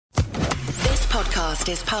podcast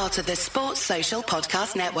is part of the Sports Social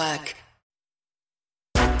Podcast Network.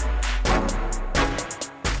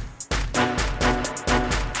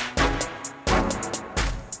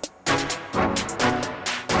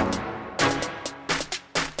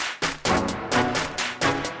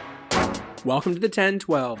 Welcome to the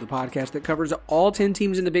 10-12, the podcast that covers all 10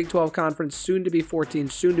 teams in the Big 12 Conference, soon to be 14,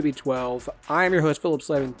 soon to be 12. I am your host, Philip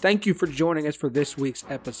Slavin. Thank you for joining us for this week's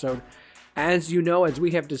episode. As you know, as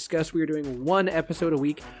we have discussed, we are doing one episode a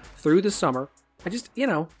week through the summer. I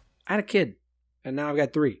had a kid, and now I've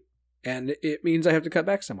got 3, and it means I have to cut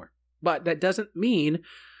back somewhere. But that doesn't mean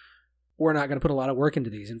we're not going to put a lot of work into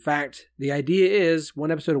these. In fact, the idea is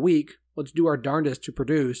one episode a week. Let's do our darndest to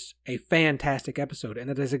produce a fantastic episode. And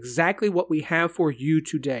that is exactly what we have for you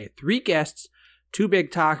today. 3 guests, 2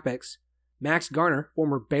 big topics. Max Garner,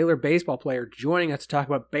 former Baylor baseball player, joining us to talk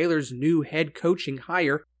about Baylor's new head coaching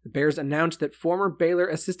hire. The Bears announced that former Baylor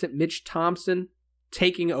assistant Mitch Thompson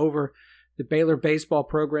taking over the Baylor baseball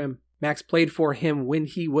program. Max played for him when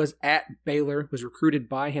he was at Baylor, was recruited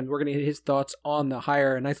by him. We're going to get his thoughts on the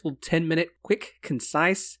hire. A nice little 10-minute, quick,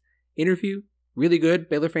 concise interview. Really good.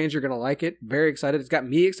 Baylor fans are going to like it. Very excited. It's got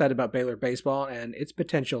me excited about Baylor baseball and its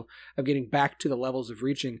potential of getting back to the levels of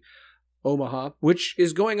reaching Omaha, which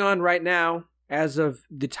is going on right now. As of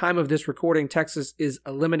the time of this recording, Texas is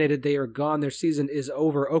eliminated. They are gone. Their season is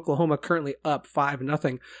over. Oklahoma currently up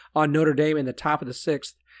 5-0 on Notre Dame in the top of the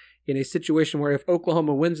 6th in a situation where if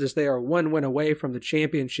Oklahoma wins this, they are 1 win away from the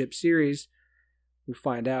championship series. We'll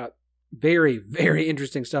find out. Very, very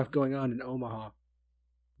interesting stuff going on in Omaha.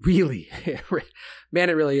 Really, man,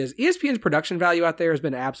 it really is. ESPN's production value out there has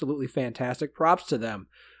been absolutely fantastic. Props to them.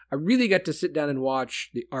 I really got to sit down and watch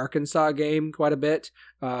the Arkansas game quite a bit.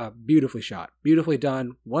 Beautifully shot, beautifully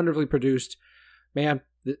done, wonderfully produced. Man,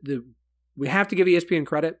 we have to give ESPN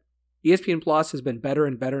credit. ESPN Plus has been better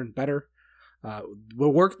and better and better. The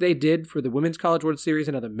work they did for the Women's College World Series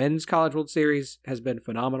and the Men's College World Series has been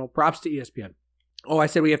phenomenal. Props to ESPN. Oh, I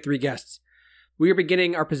said we have 3 guests. We are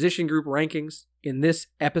beginning our position group rankings in this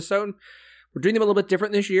episode. We're doing them a little bit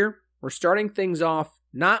different this year. We're starting things off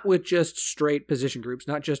not with just straight position groups,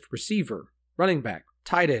 not just receiver, running back,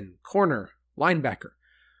 tight end, corner, linebacker.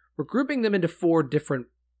 We're grouping them into 4 different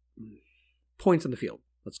points on the field,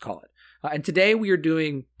 let's call it. And today we are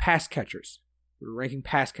doing pass catchers. We're ranking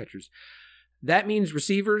pass catchers. That means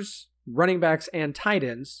receivers, running backs, and tight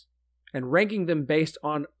ends, and ranking them based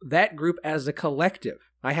on that group as a collective.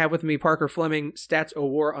 I have with me Parker Fleming, Stats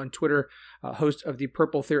O'War on Twitter, host of the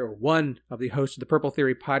Purple Theory, or one of the hosts of the Purple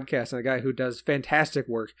Theory podcast, and a guy who does fantastic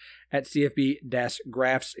work at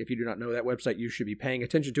CFB-Graphs. If you do not know that website, you should be paying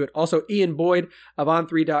attention to it. Also, Ian Boyd of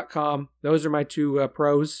On3.com. Those are my 2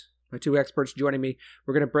 pros, my 2 experts joining me.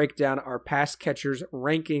 We're going to break down our pass catchers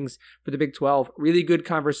rankings for the Big 12. Really good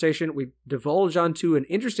conversation. We divulge onto an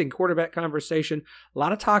interesting quarterback conversation. A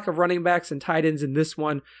lot of talk of running backs and tight ends in this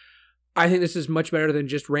one. I think this is much better than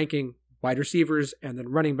just ranking wide receivers and then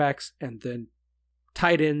running backs and then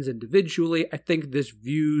tight ends individually. I think this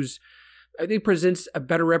presents a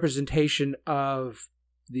better representation of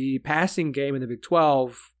the passing game in the Big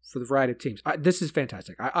 12 for the variety of teams. This is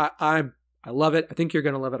fantastic. I love it. I think you're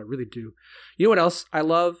going to love it. I really do. You know what else I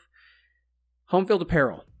love? Home field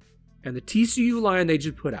apparel and the TCU line they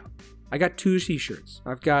just put out. I got 2 t-shirts.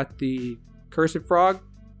 I've got the Cursive Frog.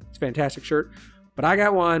 It's a fantastic shirt. But I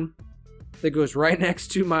got one that goes right next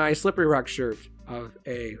to my Slippery Rock shirt of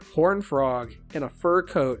a horned frog in a fur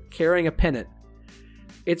coat carrying a pennant.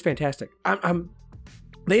 It's fantastic.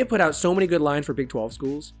 They have put out so many good lines for Big 12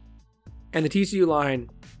 schools, and the TCU line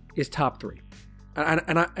is top 3.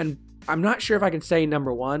 And I'm not sure if I can say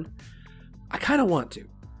number 1. I kind of want to.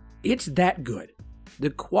 It's that good. The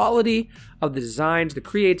quality of the designs, the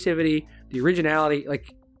creativity, the originality,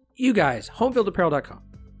 like you guys, homefieldapparel.com.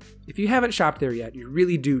 If you haven't shopped there yet, you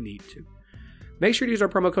really do need to. Make sure to use our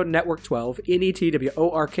promo code NETWORK12,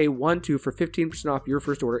 NETWORK12 for 15% off your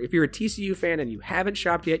first order. If you're a TCU fan and you haven't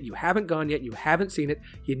shopped yet, you haven't gone yet, you haven't seen it,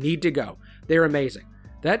 you need to go. They're amazing.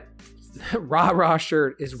 That rah-rah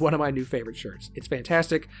shirt is one of my new favorite shirts. It's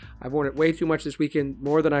fantastic. I've worn it way too much this weekend,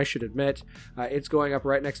 more than I should admit. It's going up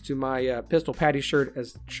right next to my Pistol Patty shirt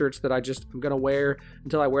as shirts that I'm going to wear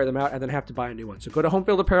until I wear them out and then have to buy a new one. So go to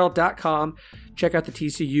homefieldapparel.com, check out the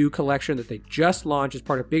TCU collection that they just launched as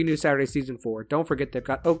part of Big News Saturday Season 4. Don't forget they've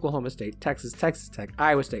got Oklahoma State, Texas, Texas Tech,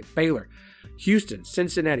 Iowa State, Baylor, Houston,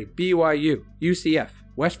 Cincinnati, BYU, UCF,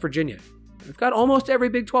 West Virginia. They've got almost every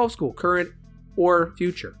Big 12 school, current or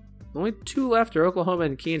future. Only 2 left are Oklahoma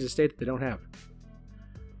and Kansas State that they don't have.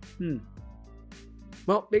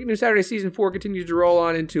 Well, Big New Saturday Season 4 continues to roll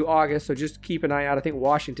on into August, so just keep an eye out. I think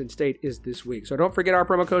Washington State is this week. So don't forget our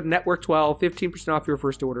promo code NETWORK12, 15% off your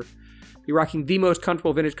first order. Be rocking the most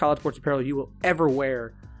comfortable vintage college sports apparel you will ever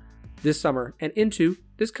wear this summer and into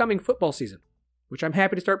this coming football season, which I'm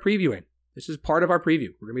happy to start previewing. This is part of our preview.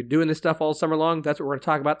 We're going to be doing this stuff all summer long. That's what we're going to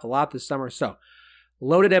talk about a lot this summer. So,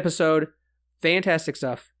 loaded episode, fantastic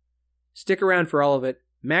stuff. Stick around for all of it.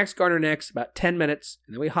 Max Garner next, about 10 minutes,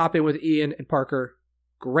 and then we hop in with Ian and Parker.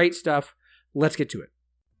 Great stuff. Let's get to it.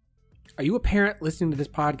 Are you a parent listening to this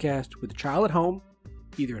podcast with a child at home,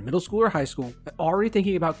 either in middle school or high school, and already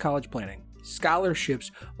thinking about college planning,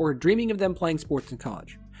 scholarships, or dreaming of them playing sports in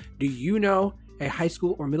college? Do you know a high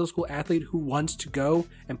school or middle school athlete who wants to go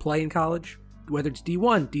and play in college? Whether it's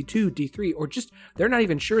D1, D2, D3, or just they're not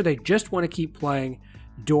even sure, they just want to keep playing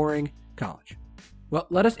during college. Well,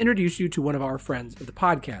 let us introduce you to one of our friends of the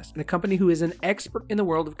podcast and a company who is an expert in the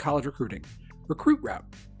world of college recruiting, Recruit Route.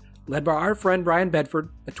 Led by our friend Brian Bedford,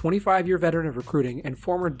 a 25-year veteran of recruiting and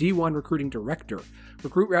former D1 recruiting director,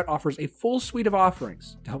 Recruit Route offers a full suite of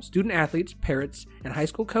offerings to help student athletes, parents, and high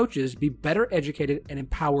school coaches be better educated and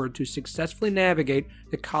empowered to successfully navigate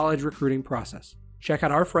the college recruiting process. Check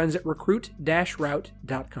out our friends at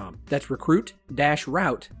recruit-route.com. That's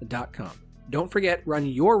recruit-route.com. Don't forget, run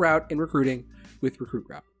your route in recruiting with Recruit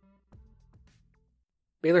Route.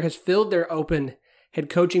 Baylor has filled their open head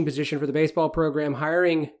coaching position for the baseball program,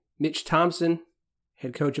 hiring Mitch Thompson,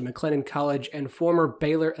 head coach of McLennan College and former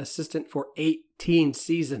Baylor assistant for 18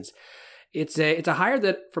 seasons. It's a hire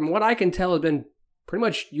that, from what I can tell, has been pretty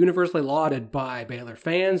much universally lauded by Baylor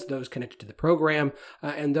fans, those connected to the program,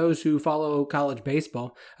 and those who follow college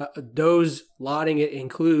baseball. Those lauding it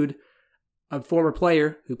include a former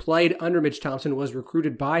player who played under Mitch Thompson, was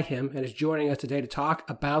recruited by him, and is joining us today to talk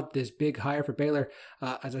about this big hire for Baylor.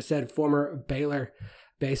 As I said, former Baylor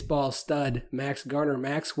baseball stud, Max Garner.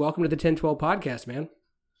 Max, welcome to the 1012 podcast, man.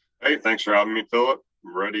 Hey, thanks for having me, Philip.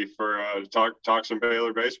 I'm ready for talk some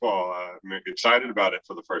Baylor baseball. I'm excited about it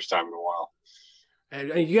for the first time in a while.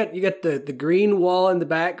 And you got the green wall in the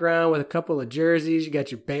background with a couple of jerseys. You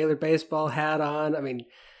got your Baylor baseball hat on. I mean,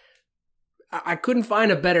 I couldn't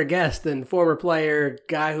find a better guest than former player,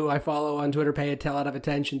 guy who I follow on Twitter, pay a lot of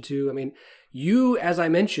attention to. I mean, you, as I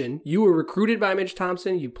mentioned, you were recruited by Mitch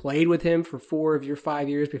Thompson. You played with him for 4 of your 5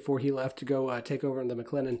 years before he left to go take over in the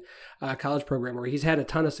McLennan college program, where he's had a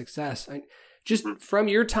ton of success. Just from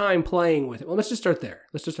your time playing with him, well, let's just start there.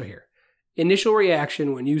 Let's just start here. Initial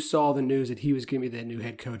reaction when you saw the news that he was going to be the new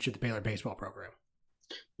head coach of the Baylor baseball program.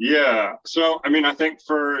 Yeah. So, I mean, I think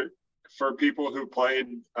for people who played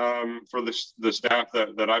for the staff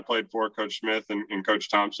that I played for, Coach Smith and Coach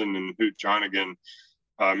Thompson and Hoot Johnigan,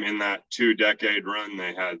 in that 2-decade run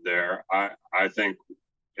they had there, I think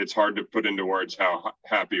it's hard to put into words how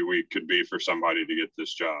happy we could be for somebody to get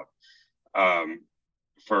this job,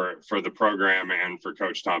 for the program and for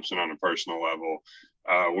Coach Thompson on a personal level.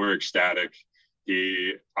 We're ecstatic.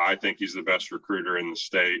 I think he's the best recruiter in the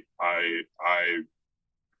state. I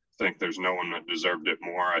think there's no one that deserved it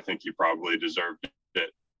more. I think he probably deserved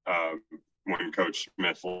it when Coach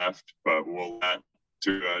Smith left, but we'll let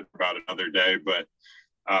to about another day. But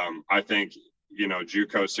I think,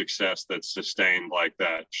 JUCO success that's sustained like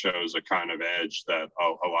that shows a kind of edge that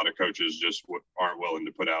a lot of coaches just aren't willing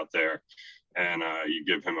to put out there. And you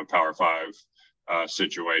give him a Power 5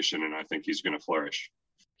 situation, and I think he's going to flourish.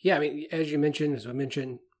 Yeah, I mean, as I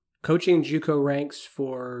mentioned, coaching JUCO ranks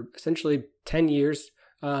for essentially 10 years.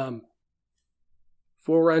 4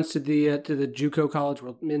 runs to the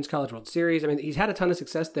JUCO Men's College World Series. I mean, he's had a ton of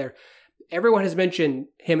success there. Everyone has mentioned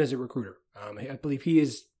him as a recruiter. I believe he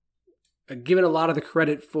is given a lot of the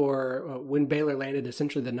credit for when Baylor landed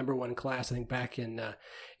essentially the number 1 class, I think back in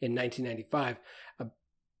 1995.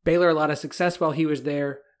 Baylor, a lot of success while he was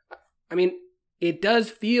there. I mean, it does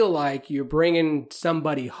feel like you're bringing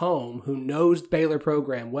somebody home who knows the Baylor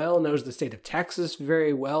program well, knows the state of Texas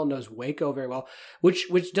very well, knows Waco very well, which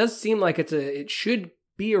does seem like it should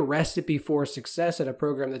be a recipe for success at a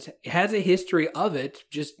program that has a history of it,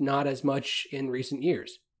 just not as much in recent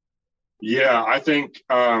years. Yeah, I think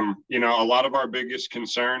a lot of our biggest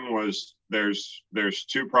concern was there's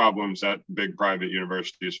 2 problems at big private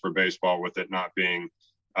universities for baseball with it not being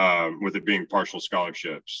with it being partial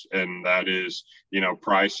scholarships. And that is,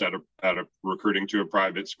 price at a recruiting to a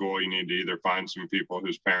private school. You need to either find some people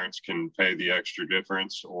whose parents can pay the extra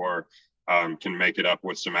difference or can make it up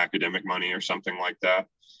with some academic money or something like that.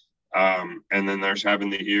 And then there's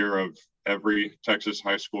having the ear of every Texas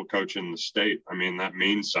high school coach in the state. I mean, that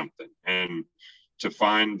means something. And to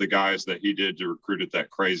find the guys that he did to recruit at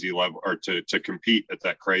that crazy level, or to compete at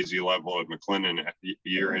that crazy level at McLennan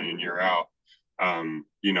year in and year out,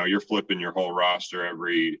 You're flipping your whole roster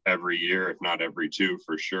every year, if not every two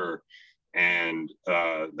for sure. And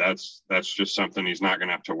that's just something he's not going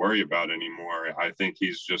to have to worry about anymore. I think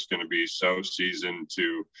he's just going to be so seasoned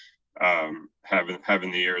to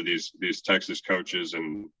having the ear of these Texas coaches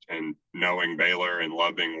and knowing Baylor and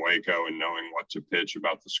loving Waco and knowing what to pitch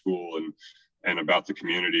about the school and about the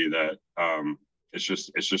community that it's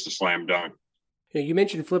just a slam dunk. You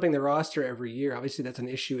mentioned flipping the roster every year. Obviously, that's an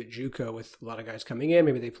issue at JUCO with a lot of guys coming in.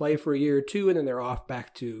 Maybe they play for a year or two, and then they're off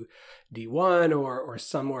back to D1 or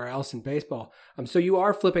somewhere else in baseball. So you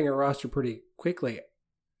are flipping a roster pretty quickly.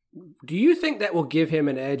 Do you think that will give him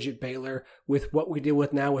an edge at Baylor with what we deal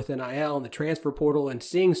with now with NIL and the transfer portal and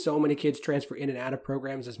seeing so many kids transfer in and out of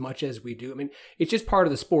programs as much as we do? I mean, it's just part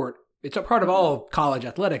of the sport. It's a part of all college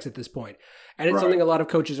athletics at this point. And it's something a lot of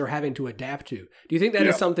coaches are having to adapt to. Do you think that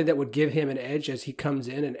is something that would give him an edge as he comes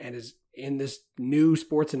in and is in this new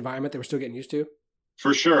sports environment that we're still getting used to?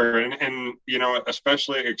 For sure. And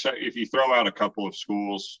especially if you throw out a couple of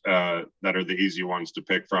schools that are the easy ones to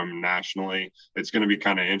pick from nationally, it's going to be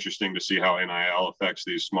kind of interesting to see how NIL affects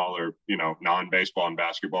these smaller, non-baseball and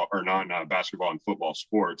basketball or non-basketball and football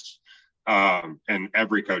sports. And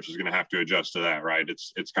every coach is going to have to adjust to that, right?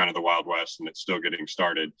 It's kind of the Wild West and it's still getting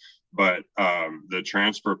started. But the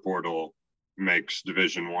transfer portal makes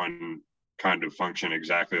Division I kind of function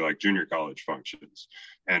exactly like junior college functions.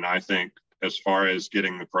 And I think as far as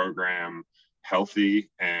getting the program healthy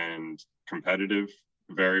and competitive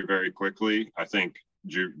very, very quickly, I think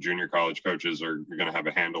junior college coaches are going to have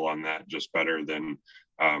a handle on that just better than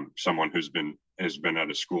someone has been at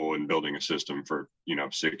a school and building a system for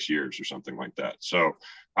 6 years or something like that. So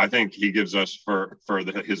I think he gives us for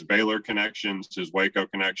his Baylor connections, his Waco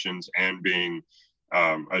connections, and being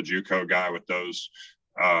a JUCO guy with those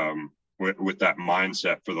with that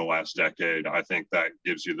mindset for the last decade, I think that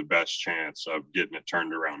gives you the best chance of getting it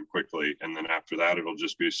turned around quickly. And then after that, it'll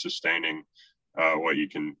just be sustaining what you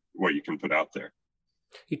can put out there.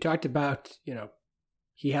 You talked about,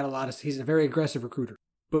 he's a very aggressive recruiter,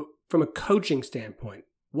 but from a coaching standpoint,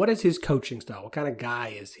 what is his coaching style? What kind of guy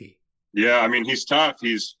is he? Yeah, I mean, he's tough.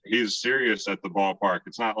 He's serious at the ballpark.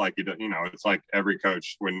 It's not like it's like every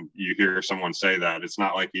coach, when you hear someone say that, it's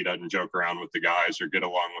not like he doesn't joke around with the guys or get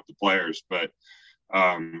along with the players. But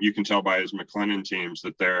you can tell by his McLennan teams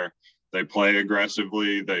that they play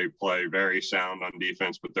aggressively. They play very sound on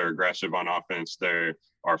defense, but they're aggressive on offense. They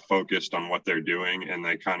are focused on what they're doing, and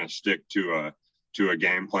they kind of stick to a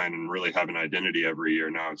game plan and really have an identity every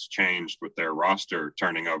year. Now it's changed with their roster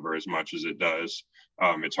turning over as much as it does.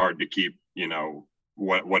 It's hard to keep,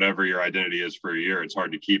 whatever your identity is for a year, it's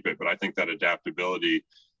hard to keep it. But I think that adaptability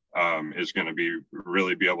is going to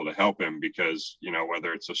be able to help him because,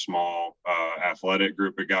 whether it's a small athletic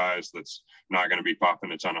group of guys that's not going to be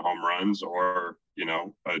popping a ton of home runs or,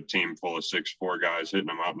 a team full of 6'4" guys hitting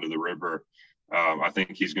them out into the river, I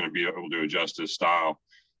think he's going to be able to adjust his style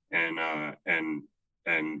and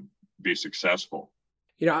be successful.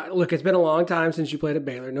 Look, it's been a long time since you played at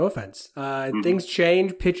Baylor. No offense. Things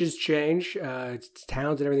change, pitches change,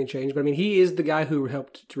 towns and everything change. But I mean, he is the guy who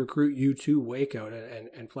helped to recruit you to Waco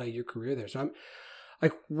and play your career there. So I'm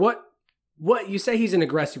like, what you say he's an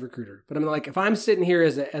aggressive recruiter, but I'm like, if I'm sitting here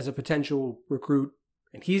as a potential recruit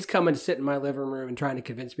and he's coming to sit in my living room and trying to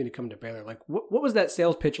convince me to come to Baylor, like what was that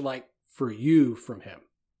sales pitch like for you from him?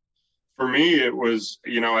 For me, it was,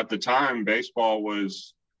 at the time, baseball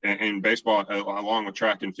was, and baseball, along with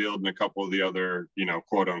track and field and a couple of the other,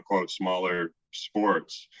 quote unquote, smaller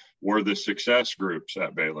sports, were the success groups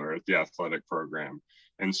at Baylor at the athletic program.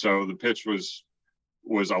 And so the pitch was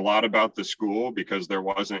a lot about the school because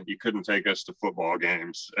you couldn't take us to football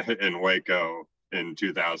games in Waco in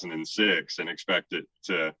 2006 and expect it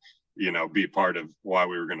to, be part of why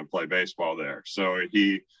we were going to play baseball there. So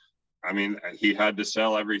he had to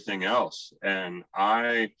sell everything else. And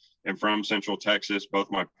I am from Central Texas.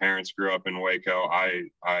 Both my parents grew up in Waco.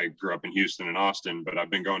 I grew up in Houston and Austin, but I've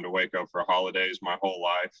been going to Waco for holidays my whole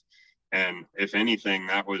life. And if anything,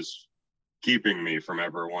 that was keeping me from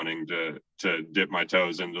ever wanting to dip my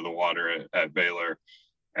toes into the water at Baylor.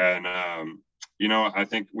 And, I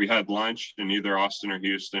think we had lunch in either Austin or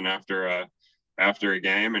Houston after a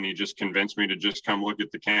game, and he just convinced me to just come look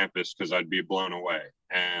at the campus because I'd be blown away.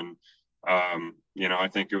 And, I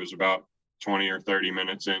think it was about 20 or 30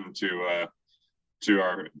 minutes into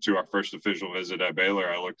our first official visit at Baylor,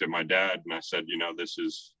 I looked at my dad and I said,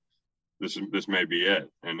 this may be it.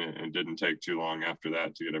 And it didn't take too long after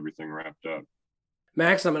that to get everything wrapped up.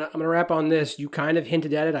 Max, I'm gonna wrap on this. You kind of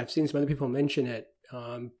hinted at it. I've seen some other people mention it.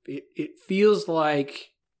 It feels like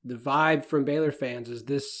the vibe from Baylor fans is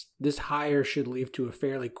this hire should lead to a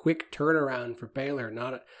fairly quick turnaround for Baylor,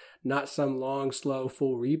 not some long, slow,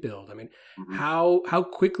 full rebuild. I mean, how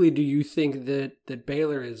quickly do you think that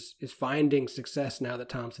Baylor is finding success now that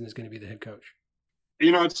Thompson is going to be the head coach?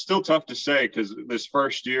 You know, it's still tough to say because this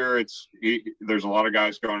first year, there's a lot of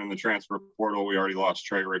guys going in the transfer portal. We already lost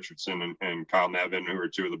Trey Richardson and Kyle Nevin, who are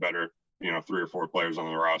two of the better, 3 or 4 players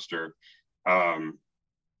on the roster.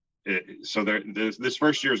 So this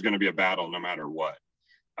first year is going to be a battle no matter what.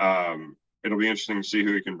 It'll be interesting to see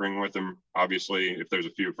who he can bring with him. Obviously, if there's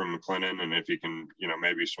a few from McLennan and if he can,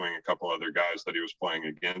 maybe swing a couple other guys that he was playing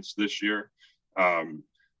against this year.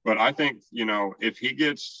 But I think, if he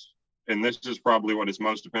gets – and this is probably what is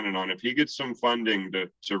most dependent on, if he gets some funding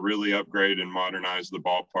to really upgrade and modernize the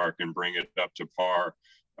ballpark and bring it up to par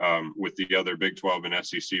with the other Big 12 and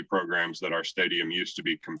SEC programs that our stadium used to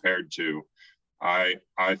be compared to, I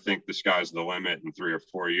think the sky's the limit in 3 or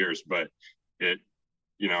 4 years. But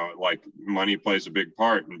money plays a big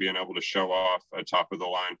part, and being able to show off a top of the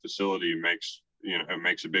line facility makes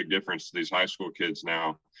a big difference to these high school kids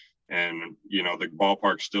now. And, the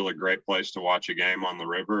ballpark's still a great place to watch a game on the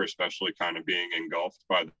river, especially kind of being engulfed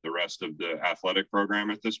by the rest of the athletic program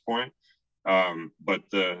at this point. But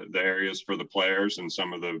the areas for the players and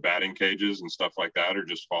some of the batting cages and stuff like that are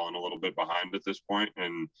just falling a little bit behind at this point,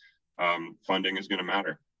 and funding is going to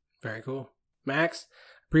matter. Very cool. Max,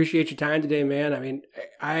 appreciate your time today, man. I mean,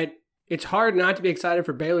 it's hard not to be excited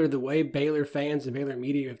for Baylor the way Baylor fans and Baylor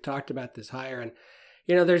media have talked about this hire. And,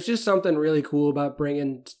 there's just something really cool about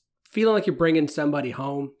feeling like you're bringing somebody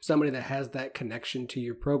home, somebody that has that connection to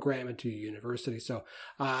your program and to your university. So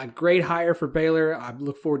great hire for Baylor. I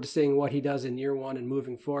look forward to seeing what he does in year 1 and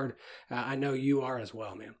moving forward. I know you are as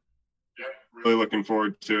well, man. Yeah, really looking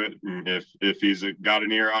forward to it. And if he's got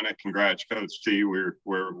an ear on it, congrats, Coach T.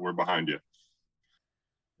 We're behind you.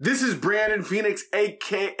 This is Brandon Phoenix,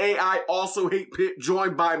 a.k.a. I Also Hate Pitt,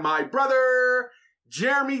 joined by my brother,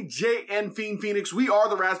 Jeremy J.N. Fiend Phoenix. We are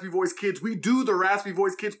the Raspy Voice Kids. We do the Raspy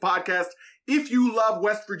Voice Kids podcast. If you love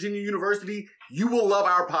West Virginia University, you will love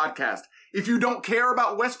our podcast. If you don't care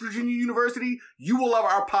about West Virginia University, you will love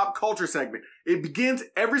our pop culture segment. It begins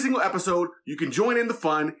every single episode. You can join in the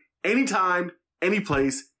fun anytime, any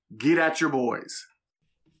place. Get at your boys.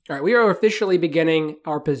 All right, we are officially beginning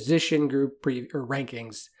our position group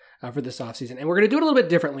rankings for this offseason, and we're going to do it a little bit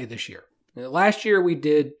differently this year. Last year, we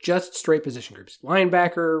did just straight position groups.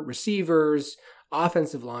 Linebacker, receivers,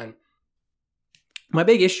 offensive line. My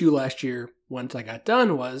big issue last year, once I got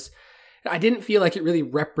done, was I didn't feel like it really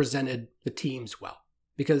represented the teams well.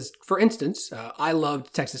 Because, for instance, I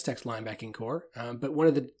loved Texas Tech's linebacking core, but one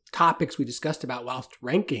of the topics we discussed about whilst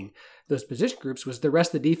ranking those position groups was the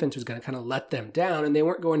rest of the defense was going to kind of let them down, and they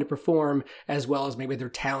weren't going to perform as well as maybe their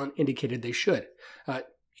talent indicated they should.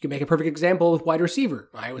 You can make a perfect example with wide receiver.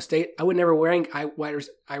 Iowa State, I would never rank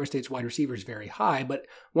Iowa State's wide receivers very high, but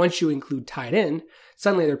once you include tight end,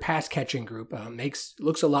 suddenly their pass catching group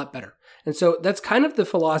looks a lot better. And so that's kind of the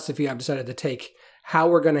philosophy I've decided to take how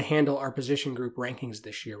we're going to handle our position group rankings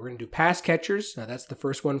this year. We're going to do pass catchers. That's the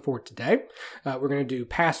first one for today. We're going to do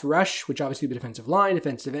pass rush, which obviously be defensive line,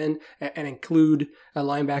 defensive end, and include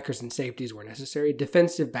linebackers and safeties where necessary.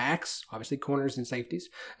 Defensive backs, obviously corners and safeties.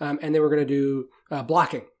 And then we're going to do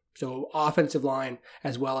blocking. So offensive line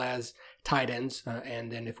as well as tight ends.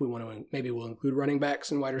 And then if we want to, maybe we'll include running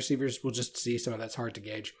backs and wide receivers. We'll just see. Some of that's hard to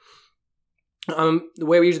gauge. The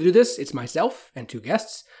way we usually do this, it's myself and 2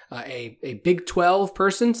 guests, a Big 12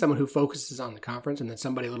 person, someone who focuses on the conference, and then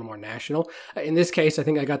somebody a little more national. In this case, I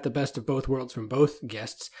think I got the best of both worlds from both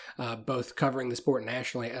guests, both covering the sport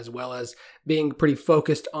nationally as well as being pretty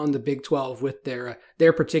focused on the Big 12 with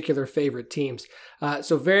their particular favorite teams.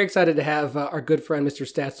 So very excited to have our good friend, Mr.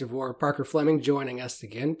 Stats of War, Parker Fleming, joining us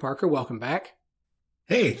again. Parker, welcome back.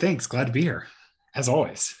 Hey, thanks. Glad to be here, as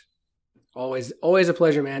always. Always a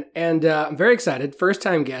pleasure, man. And I'm very excited. First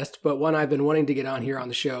time guest, but one I've been wanting to get on here on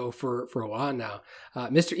the show for a while now.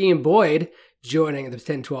 Mr. Ian Boyd joining the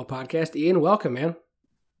 1012 podcast. Ian, welcome, man.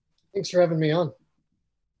 Thanks for having me on.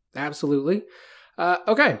 Absolutely.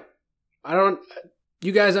 Okay.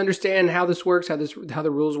 You guys understand how this works, how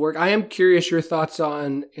the rules work. I am curious your thoughts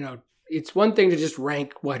on, it's one thing to just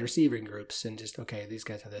rank wide receiving groups and just, okay, these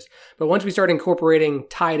guys have this. But once we start incorporating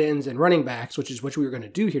tight ends and running backs, which is what we were going to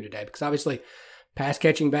do here today, because obviously pass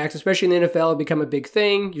catching backs, especially in the NFL, have become a big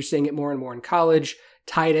thing. You're seeing it more and more in college.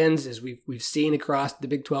 Tight ends, as we've seen across the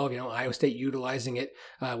Big 12, Iowa State utilizing it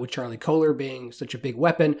with Charlie Kohler being such a big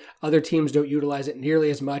weapon. Other teams don't utilize it nearly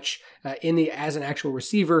as much as an actual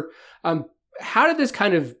receiver. How did this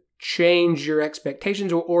kind of change your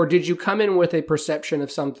expectations, or did you come in with a perception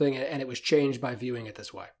of something and it was changed by viewing it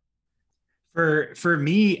this way? For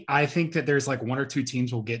me, I think that there's like one or two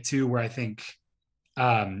teams we'll get to where I think,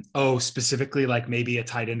 specifically like maybe a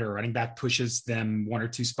tight end or a running back pushes them one or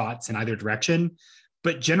two spots in either direction.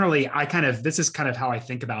 But generally, this is kind of how I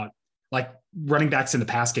think about, like, running backs in the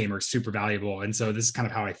pass game are super valuable. And so this is kind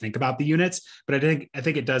of how I think about the units, but I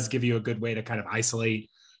think it does give you a good way to kind of isolate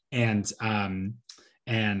and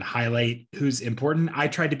highlight who's important. I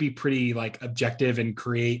tried to be pretty like objective and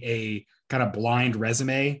create a kind of blind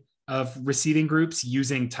resume of receiving groups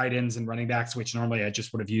using tight ends and running backs, which normally I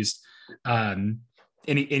just would have used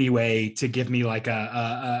any way to give me like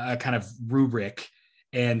a kind of rubric.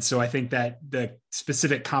 And so I think that the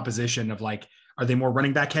specific composition of like, are they more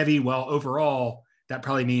running back heavy? Well, overall, that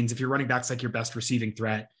probably means if your running back's like your best receiving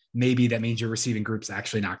threat, maybe that means your receiving group's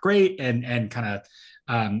actually not great, and kind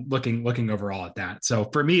of looking overall at that. So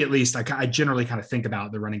for me, at least, I generally kind of think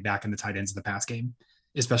about the running back and the tight ends in the pass game,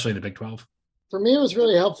 especially in the Big 12. For me, it was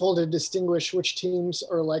really helpful to distinguish which teams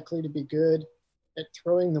are likely to be good at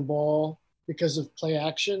throwing the ball because of play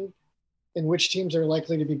action, and which teams are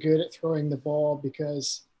likely to be good at throwing the ball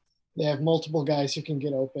because they have multiple guys who can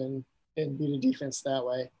get open and beat a defense that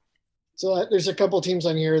way. So there's a couple teams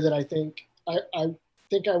on here that I think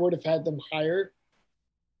I would have had them higher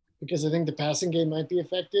because I think the passing game might be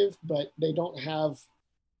effective, but they don't have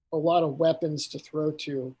a lot of weapons to throw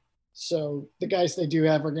to. So the guys they do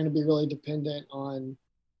have are going to be really dependent on,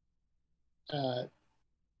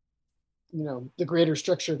 the greater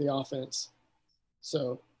structure of the offense.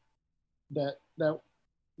 So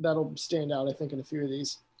that'll stand out, I think, in a few of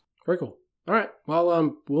these. Very cool. All right.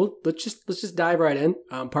 Well, let's just dive right in.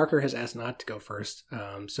 Parker has asked not to go first.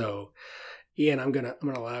 So Ian, I'm gonna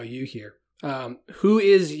allow you here. Who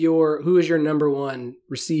is your number one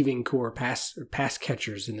receiving core pass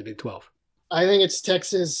catchers in the Big 12? I think it's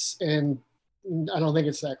Texas, and I don't think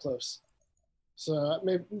it's that close. So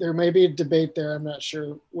there may be a debate there. I'm not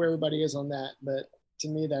sure where everybody is on that, but to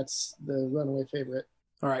me, that's the runaway favorite.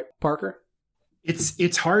 All right, Parker?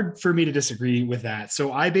 It's hard for me to disagree with that.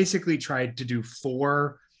 So I basically tried to do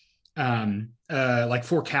four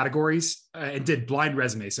categories and did blind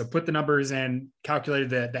resumes. So put the numbers in, calculated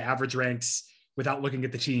the average ranks without looking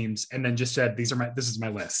at the teams, and then just said, this is my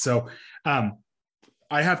list. So I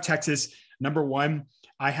have Texas number one.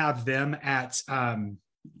 I have them at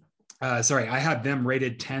I have them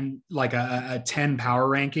rated 10, like a 10 power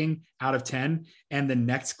ranking out of 10. And the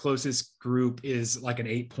next closest group is like an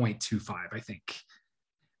 8.25, I think.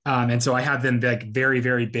 And so I have them like very,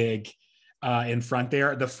 very big in front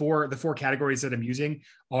there. The four categories that I'm using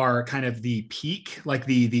are kind of the peak, like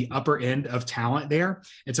the upper end of talent there.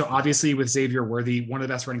 And so obviously with Xavier Worthy, one of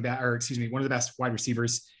the best one of the best wide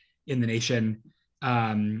receivers in the nation.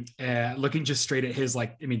 Looking just straight at his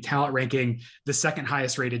talent ranking, the second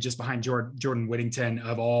highest rated just behind Jordan Whittington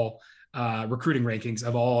of all recruiting rankings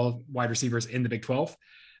of all wide receivers in the Big 12.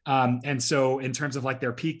 And so in terms of like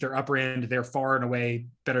their peak, their upper end, they're far and away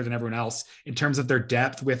better than everyone else. In terms of their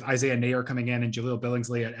depth, with Isaiah Nayer coming in and Jaleel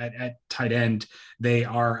Billingsley at tight end, they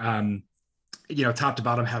are top to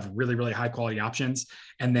bottom have really, really high quality options.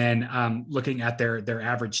 And then looking at their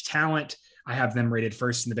average talent, I have them rated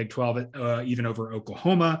first in the Big 12, even over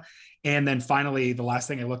Oklahoma. And then finally, the last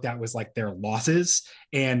thing I looked at was like their losses.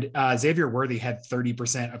 And Xavier Worthy had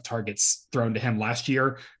 30% of targets thrown to him last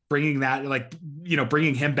year. Bringing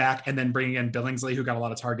him back and then bringing in Billingsley, who got a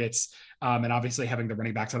lot of targets, and obviously having the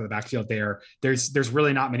running backs out of the backfield there. There's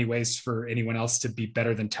really not many ways for anyone else to be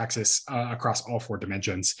better than Texas across all four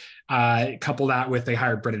dimensions. Couple that with they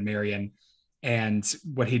hired Brendan Marion. And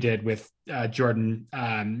what he did with Jordan,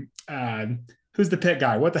 who's the pit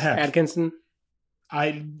guy? What the heck? Atkinson.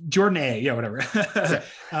 Jordan A. Yeah, whatever.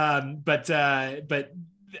 But I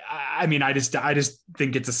mean, I just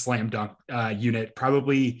think it's a slam dunk unit.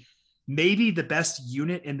 Probably, maybe the best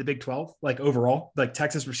unit in the Big 12. Like overall, like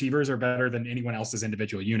Texas receivers are better than anyone else's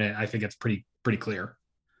individual unit. I think it's pretty clear.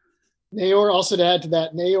 Nayor, also to add to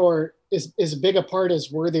that, Nayor is as big a part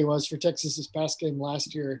as Worthy was for Texas's pass game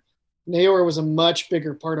last year. Nayor was a much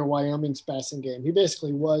bigger part of Wyoming's passing game. He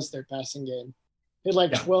basically was their passing game. He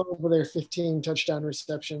had 12 of their 15 touchdown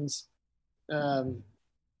receptions. It's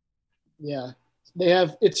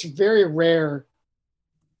very rare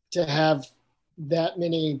to have that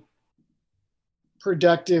many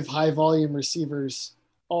productive, high volume receivers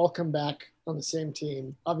all come back on the same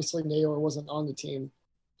team. Obviously, Nayor wasn't on the team,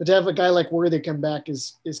 but to have a guy like Worthy come back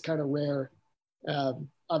is kind of rare.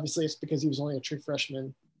 Obviously, it's because he was only a true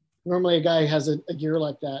freshman. Normally a guy has a year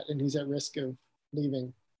like that and he's at risk of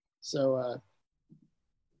leaving. So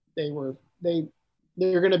they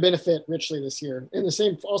they're going to benefit richly this year. And the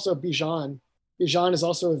same also Bijan. Bijan is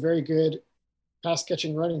also a very good pass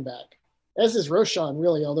catching running back, as is Roshan,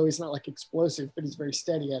 really, although he's not like explosive, but he's very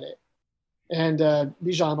steady at it. And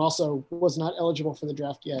Bijan also was not eligible for the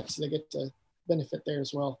draft yet, so they get to benefit there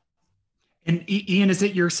as well. And Ian, is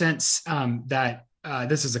it your sense that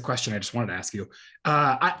this is a question I just wanted to ask you?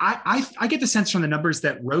 I get the sense from the numbers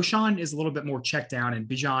that Roshan is a little bit more checked down and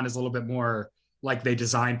Bijan is a little bit more like they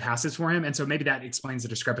designed passes for him. And so maybe that explains the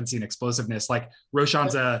discrepancy in explosiveness. Like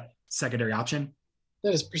Roshan's a secondary option.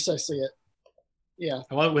 That is precisely it. Yeah.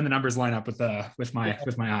 I love it when the numbers line up with my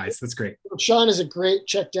eyes. That's great. Roshan is a great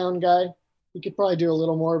check down guy. He could probably do a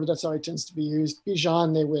little more, but that's how he tends to be used.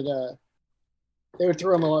 Bijan, they would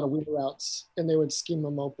throw him a lot of wheel routes and they would scheme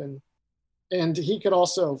him open. And he could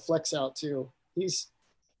also flex out too. They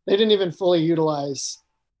didn't even fully utilize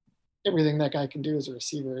everything that guy can do as a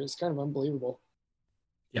receiver. It's kind of unbelievable.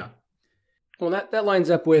 Yeah. Well, that lines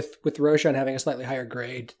up with Roshan having a slightly higher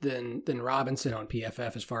grade than Robinson on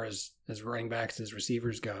PFF as far as running backs as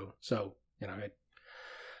receivers go. So, that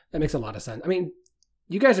makes a lot of sense. I mean,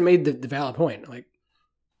 you guys have made the valid point. Like,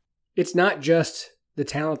 it's not just the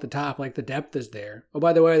talent at the top, like the depth is there. Oh,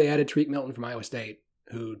 by the way, they added Tariq Milton from Iowa State,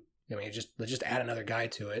 who, let's just add another guy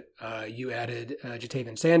to it. You added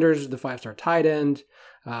Jatavian Sanders, the 5-star tight end.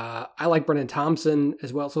 I like Brennan Thompson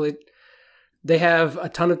as well. So they have a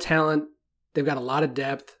ton of talent. They've got a lot of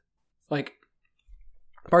depth. Like,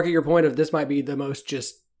 Parker, your point of this might be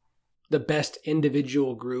the best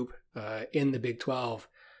individual group in the Big 12.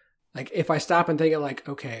 Like, if I stop and think of like,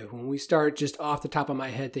 okay, when we start just off the top of my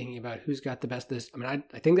head thinking about who's got the best this, I mean,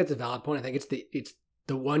 I think that's a valid point. I think it's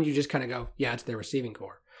the one you just kind of go, yeah, it's their receiving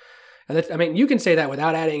core. And you can say that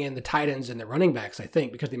without adding in the tight ends and the running backs, I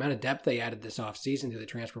think, because the amount of depth they added this offseason through the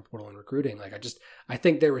transfer portal and recruiting. Like, I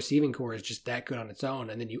think their receiving core is just that good on its own.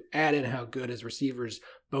 And then you add in how good as receivers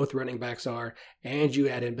both running backs are, and you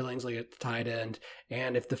add in Billingsley at the tight end,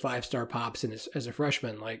 and if the 5-star pops in as a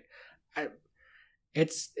freshman, like,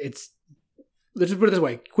 let's just put it this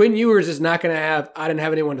way. Quinn Ewers is not going to I didn't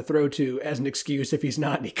have anyone to throw to as an excuse if he's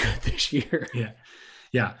not any good this year. Yeah.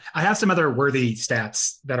 Yeah. I have some other worthy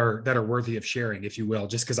stats that are worthy of sharing, if you will,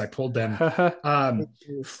 just because I pulled them.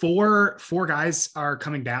 Four guys are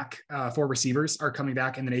coming back. 4 receivers are coming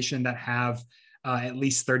back in the nation that have at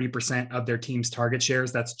least 30% of their team's target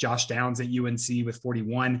shares. That's Josh Downs at UNC with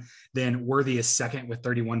 41. Then Worthy is second with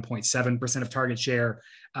 31.7% of target share.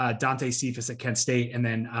 Dante Cephas at Kent State, and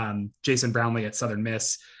then Jason Brownlee at Southern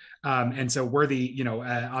Miss. And so Worthy,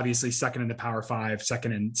 obviously second in the Power 5,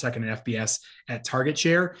 second in FBS at target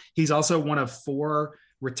share. He's also one of 4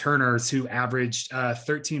 returners who averaged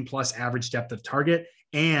 13 plus average depth of target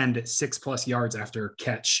and 6+ yards after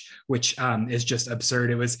catch, which is just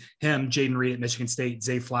absurd. It was him, Jaden Reed at Michigan State,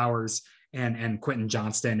 Zay Flowers, and Quentin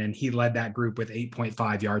Johnston, and he led that group with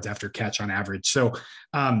 8.5 yards after catch on average. So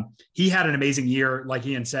he had an amazing year. Like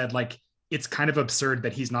Ian said, like, it's kind of absurd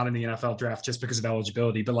that he's not in the NFL draft just because of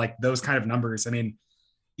eligibility, but like those kind of numbers, I mean,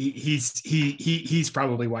 he's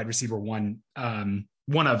probably wide receiver one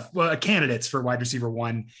of candidates for wide receiver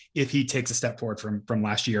 1 if he takes a step forward from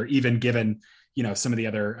last year, even given some of the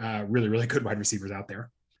other really, really good wide receivers out there.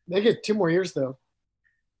 They get 2 more years though,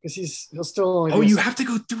 because he'll still only. Oh, you have to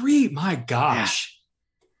go 3. My gosh.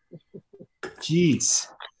 Yeah. Jeez.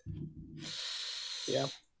 Yeah.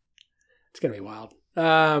 It's gonna be wild.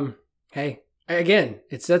 Hey, again,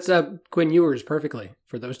 it sets up Quinn Ewers perfectly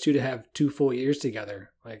for those two to have 2 full years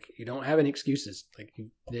together. Like, you don't have any excuses. Like,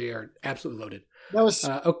 they are absolutely loaded. That was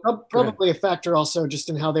probably a factor also just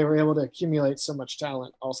in how they were able to accumulate so much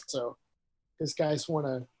talent also. Because guys want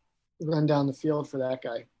to run down the field for that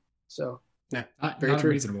guy. So, yeah, very true.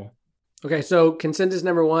 Reasonable. Okay, so consensus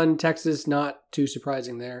number 1, Texas, not too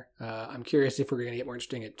surprising there. I'm curious if we're going to get more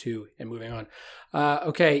interesting at 2 and moving on.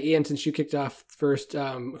 Okay, Ian, since you kicked off first,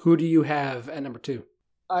 who do you have at number 2?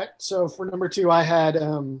 So for number 2, I had,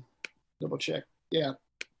 double check. Yeah.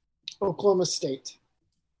 Oklahoma State.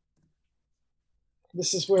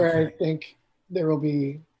 This is where I think there will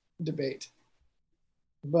be debate.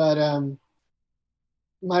 But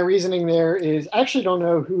my reasoning there is I actually don't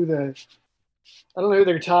know who their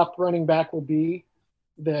top running back will be.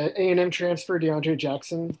 The A&M transfer, DeAndre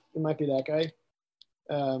Jackson, it might be that guy.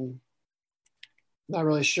 Not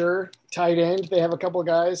really sure. Tight end, they have a couple of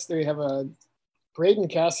guys. They have a Braden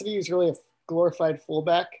Cassidy, who's really a glorified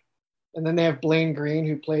fullback. And then they have Blaine Green,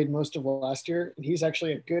 who played most of last year. And he's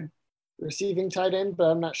actually a good receiving tight end, but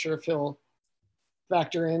I'm not sure if he'll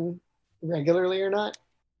factor in regularly or not.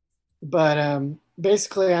 But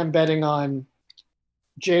basically, I'm betting on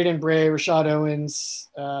Jaden Bray, Rashad Owens,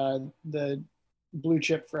 the blue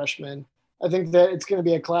chip freshman. I think that it's going to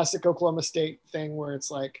be a classic Oklahoma State thing where it's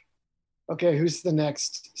like, okay, who's the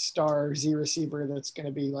next star Z receiver that's going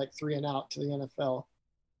to be like 3 and out to the NFL?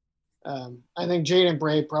 I think Jaden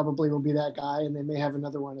Bray probably will be that guy, and they may have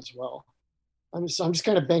another one as well. I'm just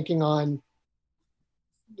kind of banking on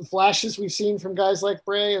the flashes we've seen from guys like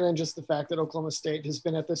Bray, and then just the fact that Oklahoma State has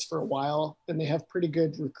been at this for a while, and they have pretty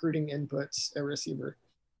good recruiting inputs at receiver.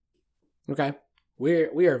 Okay.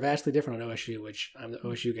 We are vastly different on OSU, which I'm the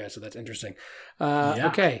OSU guy, so that's interesting.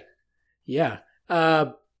 Okay. Yeah.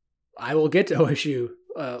 I will get to OSU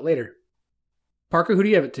later. Parker, who do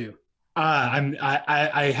you have it to?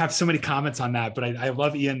 I have so many comments on that, but I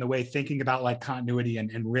love Ian the way thinking about like continuity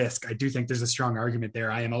and risk. I do think there's a strong argument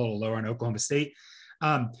there. I am a little lower on Oklahoma State.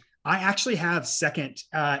 I actually have second,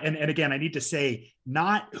 and again, I need to say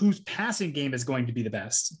not whose passing game is going to be the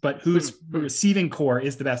best, but whose receiving core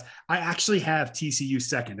is the best. I actually have TCU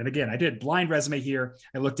second. And again, I did blind resume here.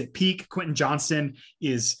 I looked at peak. Quentin Johnston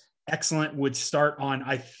is excellent, would start on,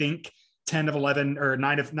 I think, 10 of 11 or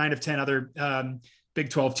 9 of 10 other Big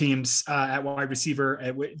 12 teams at wide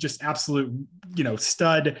receiver, just absolute,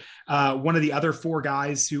 stud. One of the other 4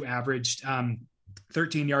 guys who averaged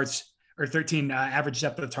 13 yards or 13 average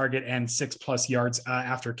depth of target and 6+ yards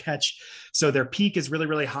after catch. So their peak is really,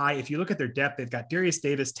 really high. If you look at their depth, they've got Darius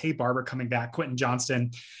Davis, Tay Barber coming back, Quentin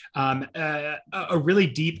Johnston, a really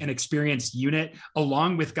deep and experienced unit,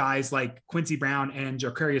 along with guys like Quincy Brown and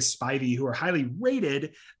Jocarius Spivey, who are highly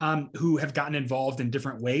rated, who have gotten involved in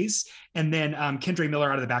different ways. And then Kendre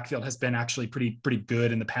Miller out of the backfield has been actually pretty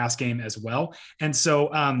good in the pass game as well. And so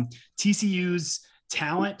TCU's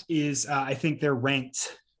talent is, I think they're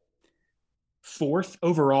ranked 4th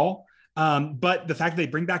overall. But the fact that they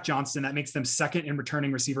bring back Johnston, that makes them second in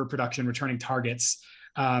returning receiver production, returning targets.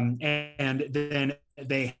 And then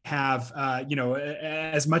they have,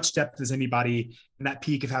 as much depth as anybody in that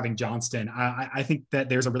peak of having Johnston. I think that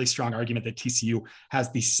there's a really strong argument that TCU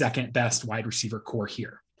has the second best wide receiver core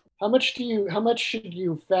here. How much should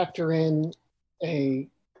you factor in the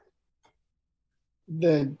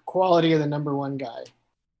quality of the number 1 guy?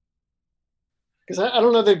 Because I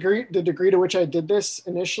don't know the degree to which I did this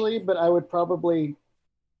initially, but I would probably,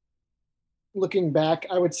 looking back,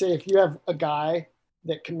 I would say if you have a guy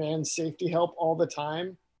that commands safety help all the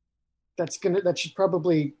time, that should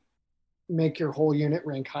probably make your whole unit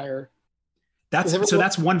rank higher. That's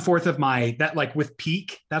 1/4 of my, that like with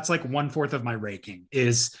peak, that's like 1/4 of my ranking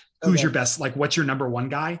is who's your best, like what's your number 1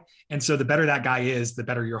 guy. And so the better that guy is, the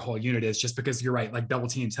better your whole unit is, just because you're right, like double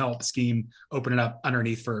teams help, scheme, open it up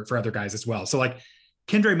underneath for other guys as well. So like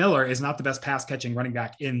Kendre Miller is not the best pass catching running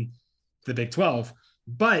back in the Big 12,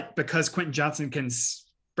 but because Quentin Johnston can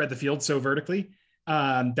spread the field so vertically,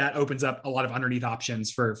 that opens up a lot of underneath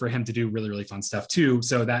options for him to do really, really fun stuff too.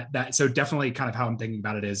 So so definitely kind of how I'm thinking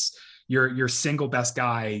about it is your single best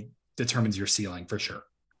guy determines your ceiling for sure.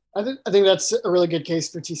 I think that's a really good case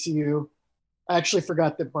for TCU. I actually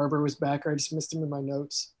forgot that Barber was back, or I just missed him in my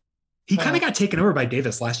notes. He kind of got taken over by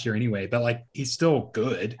Davis last year anyway, but like he's still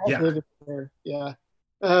good. Yeah.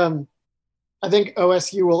 I think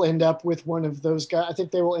OSU will end up with one of those guys. I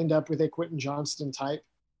think they will end up with a Quentin Johnston type.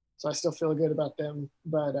 So I still feel good about them.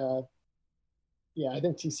 But I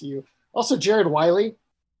think TCU. Also, Jared Wiley,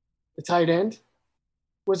 the tight end,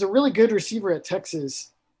 was a really good receiver at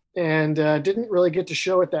Texas and didn't really get to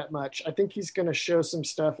show it that much. I think he's going to show some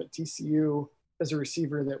stuff at TCU as a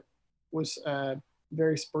receiver that was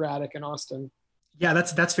very sporadic in Austin. Yeah,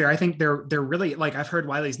 that's fair. I think they're really, like, I've heard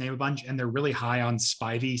Wiley's name a bunch, and they're really high on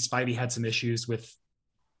Spivey. Spivey had some issues with,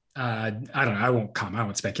 I don't know, I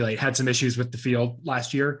won't speculate, had some issues with the field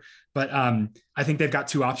last year, but I think they've got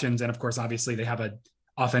 2 options. And of course, obviously they have an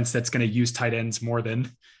offense that's going to use tight ends more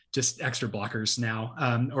than just extra blockers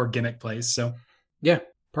now, or gimmick plays. So yeah,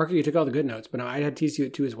 Parker, you took all the good notes, but no, I had TCU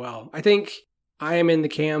at 2 as well. I think I am in the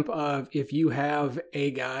camp of, if you have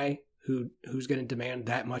a guy who's going to demand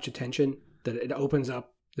that much attention, that it opens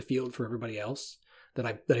up the field for everybody else, that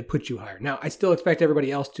I put you higher. Now, I still expect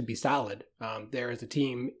everybody else to be solid. There is a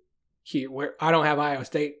team here where I don't have Iowa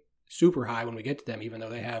State super high when we get to them, even though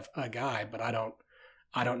they have a guy, but I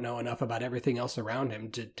don't know enough about everything else around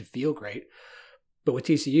him to feel great. But with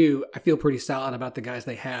TCU, I feel pretty solid about the guys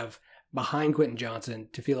they have behind Quentin Johnston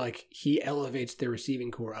to feel like he elevates their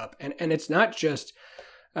receiving core up. And it's not just,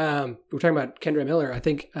 we're talking about Kendre Miller. I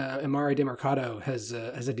think Amari DeMarcado has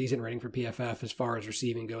a decent rating for PFF as far as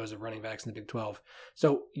receiving goes of running backs in the Big 12.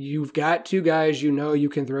 So you've got 2 guys you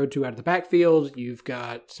can throw to out of the backfield. You've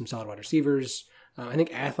got some solid wide receivers. I think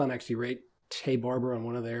Athlon actually rate Tay Barber on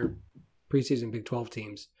one of their preseason Big 12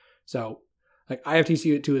 teams. So like I have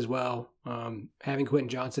TCU at 2 as well. Having Quentin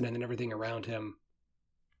Johnston and then everything around him,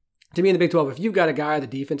 to me in the Big 12, if you've got a guy the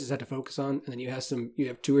defenses have to focus on, and then you have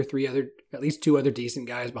at least two other decent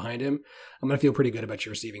guys behind him, I'm going to feel pretty good about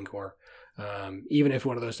your receiving core. Even if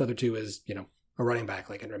one of those other two is, a running back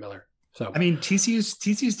like Andrew Miller. So, I mean,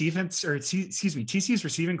 TCU's defense, TCU's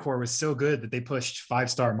receiving core was so good that they pushed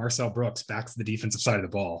 5-star Marcel Brooks back to the defensive side of the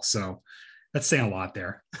ball. So that's saying a lot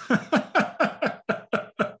there.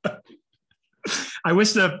 I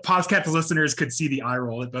wish the podcast listeners could see the eye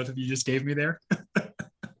roll that both of you just gave me there.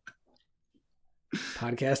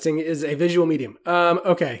 Podcasting is a visual medium.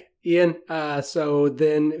 Okay, Ian. So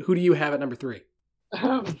then who do you have at number 3?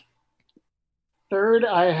 Third,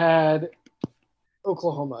 I had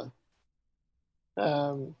Oklahoma.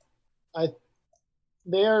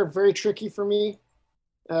 They are very tricky for me.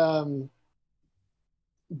 Both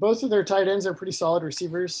of their tight ends are pretty solid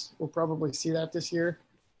receivers. We'll probably see that this year.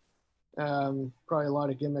 Probably a lot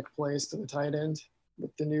of gimmick plays to the tight end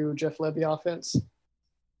with the new Jeff Lebby offense.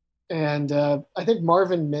 And I think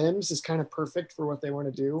Marvin Mims is kind of perfect for what they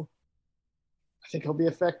want to do. I think he'll be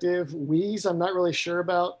effective. Weeze, I'm not really sure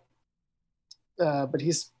about, but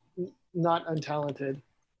he's not untalented.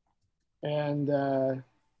 And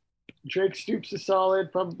Drake Stoops is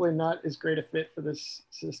solid, probably not as great a fit for this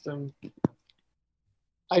system.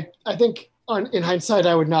 I think in hindsight,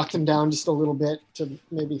 I would knock them down just a little bit to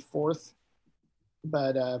maybe 4th,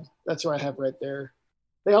 but that's what I have right there.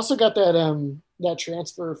 They also got that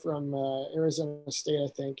transfer from Arizona State, I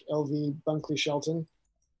think, LV Bunkley Shelton.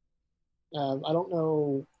 I don't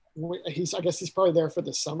know. I guess he's probably there for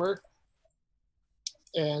the summer,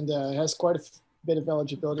 and has quite a bit of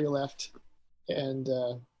eligibility left. And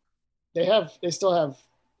they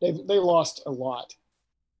lost a lot,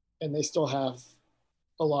 and they still have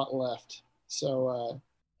a lot left. So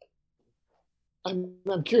I'm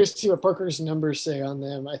curious to see what Parker's numbers say on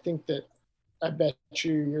them. I bet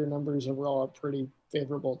your numbers overall are pretty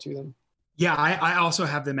favorable to them. Yeah, I also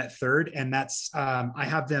have them at 3rd, and that's I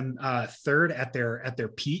have them 3rd at their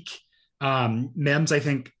peak. Mims, I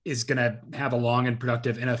think, is going to have a long and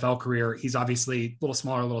productive NFL career. He's obviously a little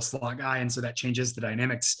smaller, a little slot guy, and so that changes the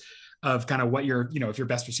dynamics of kind of what if your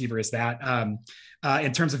best receiver is that.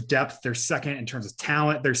 In terms of depth, they're second. In terms of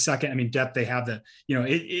talent, they're second. I mean, depth, they have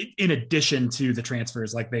in addition to the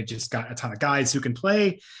transfers, like they just got a ton of guys who can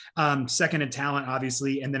play. Second in talent,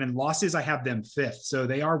 obviously. And then in losses, I have them 5th. So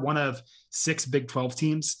they are one of 6 Big 12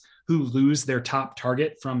 teams who lose their top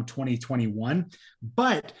target from 2021.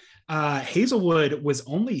 But Hazelwood was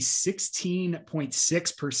only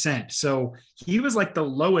 16.6%. So he was like the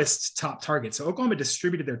lowest top target. So Oklahoma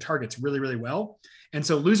distributed their targets really, really well. And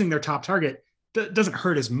so losing their top target doesn't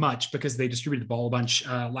hurt as much because they distributed the ball a bunch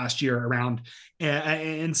last year around.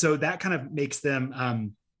 And so that kind of makes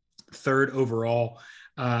them 3rd overall.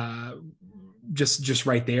 Just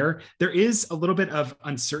right there. There is a little bit of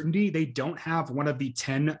uncertainty. They don't have one of the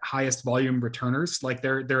 10 highest volume returners. Like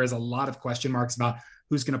there is a lot of question marks about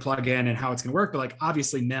who's going to plug in and how it's going to work. But like,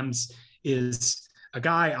 obviously Mims is a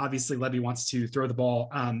guy. Obviously Lebby wants to throw the ball.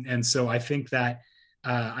 And so I think that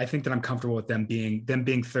I'm comfortable with them being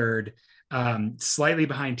 3rd, slightly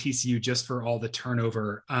behind TCU just for all the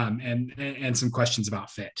turnover and some questions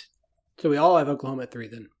about fit. So we all have Oklahoma at 3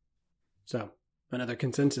 then. So another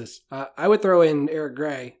consensus. I would throw in Eric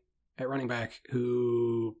Gray at running back,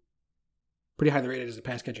 who pretty highly rated as a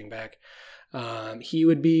pass catching back. He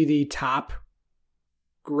would be the top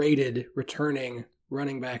graded returning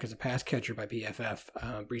running back as a pass catcher by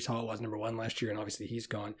PFF. Breece Hall was number 1 last year, and obviously he's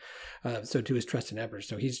gone. So too is Tristan Evers.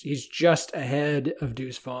 So he's just ahead of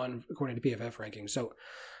Deuce Vaughn according to PFF rankings. So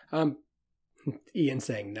Ian's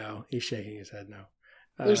saying no. He's shaking his head no.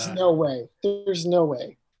 There's no way. There's no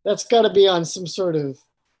way. That's got to be on some sort of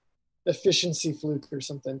efficiency fluke or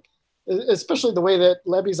something, especially the way that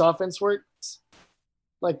Lebby's offense works.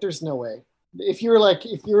 Like, there's no way. If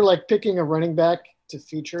you're picking a running back to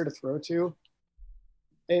feature to throw to,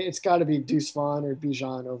 it's got to be Deuce Vaughn or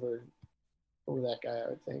Bijan over that guy, I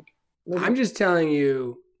would think. Maybe. I'm just telling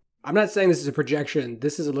you, I'm not saying this is a projection.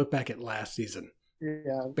 This is a look back at last season.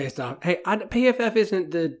 Yeah. Based on, PFF isn't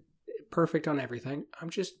the perfect on everything.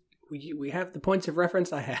 We have the points of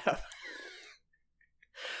reference I have.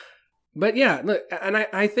 But yeah, look, and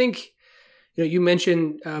I think, you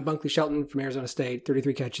mentioned Bunkley Shelton from Arizona State,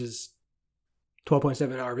 33 catches,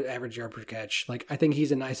 12.7 average yard per catch. Like, I think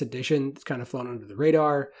he's a nice addition. It's kind of flown under the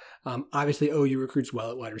radar. Obviously, OU recruits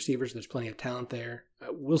well at wide receivers. So there's plenty of talent there.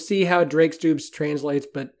 We'll see how Drake Stoops translates,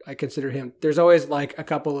 but I consider him. There's always like a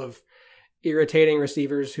couple of irritating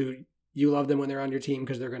receivers who you love them when they're on your team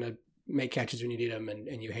because they're going to make catches when you need them,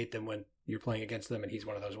 and you hate them when you're playing against them, and he's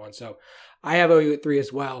one of those ones. So I have OU at 3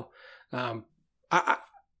 as well. I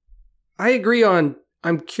agree on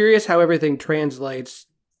I'm curious how everything translates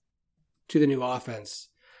to the new offense,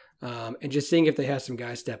 and just seeing if they have some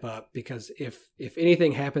guys step up. Because if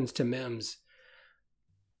anything happens to Mims,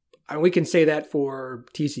 we can say that for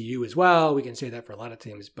TCU as well. We can say that for a lot of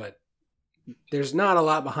teams, but there's not a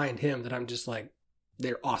lot behind him that I'm just like,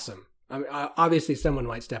 they're awesome. I mean, obviously someone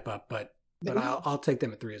might step up, but I'll take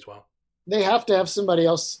them at 3 as well. They have to have somebody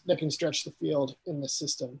else that can stretch the field in this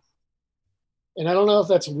system. And I don't know if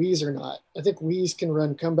that's Weeze or not. I think Weeze can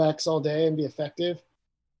run comebacks all day and be effective.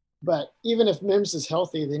 But even if Mims is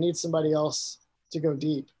healthy, they need somebody else to go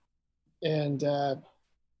deep. And I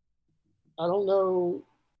don't know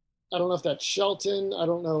if that's Shelton. I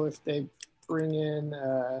don't know if they bring in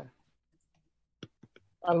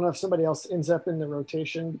I don't know if somebody else ends up in the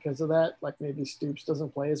rotation because of that. Like maybe Stoops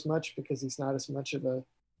doesn't play as much because he's not as much of a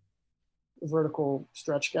vertical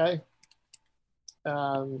stretch guy.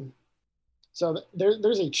 So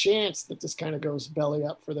there's a chance that this kind of goes belly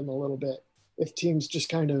up for them a little bit if teams just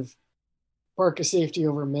kind of park a safety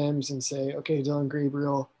over Mims and say, okay, Dylan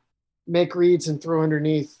Gabriel, make reads and throw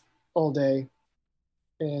underneath all day,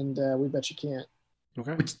 and we bet you can't.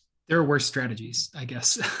 Okay. Which there are worse strategies, I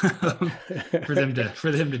guess, for them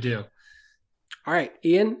to do. All right,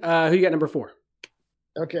 Ian, who you got number 4?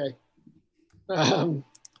 Okay.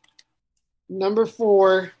 Number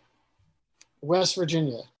 4, West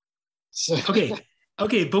Virginia. So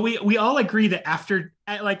Okay, but we all agree that after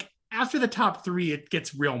the top 3, it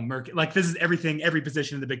gets real murky. Like this is every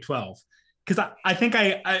position in the Big 12. Because I think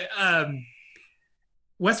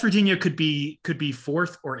West Virginia could be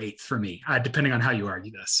 4th or 8th for me, depending on how you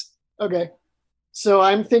argue this. Okay. So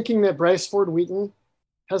I'm thinking that Bryce Ford Wheaton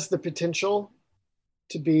has the potential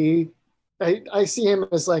to be, I see him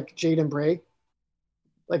as like Jaden Bray.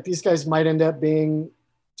 Like these guys might end up being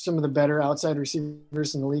some of the better outside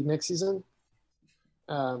receivers in the league next season.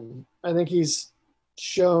 I think he's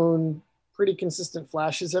shown pretty consistent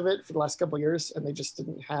flashes of it for the last couple of years, and they just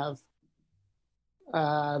didn't have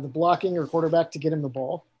the blocking or quarterback to get him the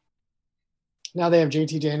ball. Now they have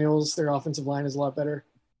JT Daniels. Their offensive line is a lot better.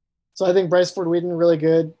 So I think Bryce Ford Wheaton, really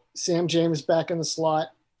good. Sam James back in the slot.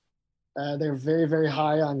 They're very, very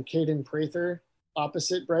high on Caden Prather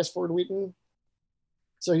opposite Bryce Ford Wheaton.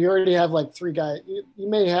 So you already have like 3 guys. You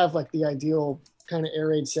may have like the ideal kind of air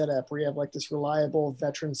raid setup where you have like this reliable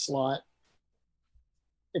veteran slot,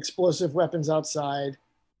 explosive weapons outside,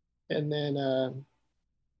 and then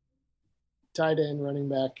tight end, running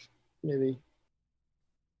back, maybe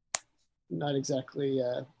not exactly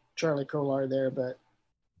Charlie Kolar there, but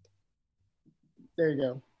there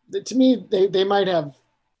you go. To me, they might have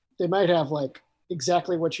like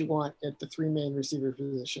exactly what you want at the 3 main receiver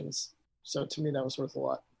positions. So to me, that was worth a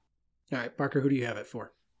lot. All right, Parker, who do you have it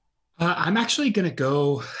for? I'm actually going to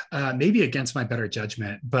go maybe against my better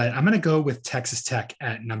judgment, but I'm going to go with Texas Tech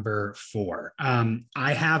at number 4.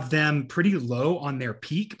 I have them pretty low on their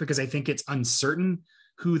peak because I think it's uncertain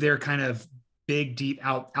who their kind of big, deep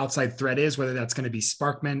outside threat is, whether that's going to be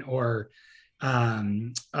Sparkman or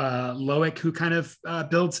Loic, who kind of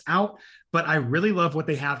builds out. But I really love what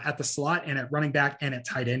they have at the slot and at running back and at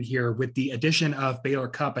tight end here with the addition of Baylor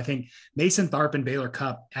Cupp. I think Mason Tharp and Baylor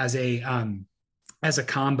Cupp as a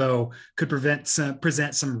combo could present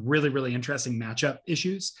some really, really interesting matchup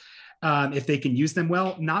issues if they can use them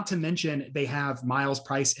well. Not to mention they have Miles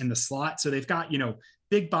Price in the slot. So they've got,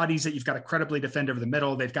 big bodies that you've got to credibly defend over the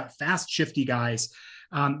middle. They've got fast, shifty guys,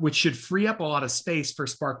 which should free up a lot of space for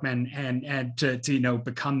Sparkman and to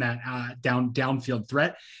become that downfield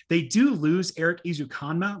threat. They do lose Eric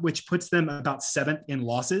Izukanma, which puts them about 7th in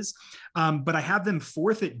losses. But I have them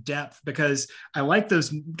 4th at depth because I like those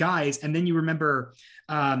guys. And then you remember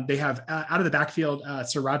they have out of the backfield,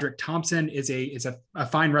 Sir Roderick Thompson is a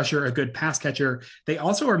fine rusher, a good pass catcher. They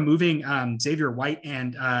also are moving Xavier White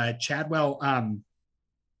and Chadwell.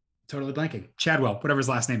 Totally blanking. Chadwell, whatever his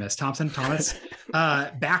last name is, Thomas,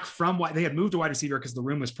 back from what they had moved to wide receiver because the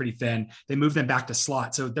room was pretty thin. They moved them back to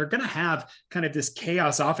slot. So they're going to have kind of this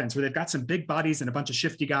chaos offense where they've got some big bodies and a bunch of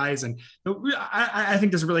shifty guys. And I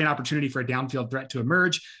think there's really an opportunity for a downfield threat to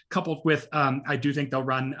emerge, coupled with, I do think they'll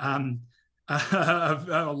run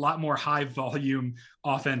a lot more high volume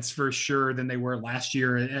offense for sure than they were last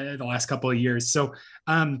year, the last couple of years. So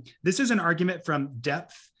this is an argument from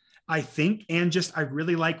depth, I think, and just I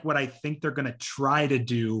really like what I think they're going to try to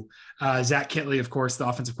do. Zach Kitley, of course, the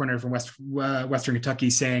offensive coordinator from Western Kentucky,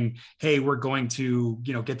 saying, "Hey, we're going to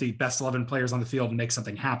get the best 11 players on the field and make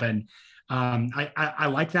something happen." I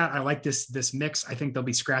like that. I like this mix. I think they'll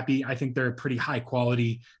be scrappy. I think they're a pretty high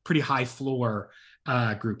quality, pretty high floor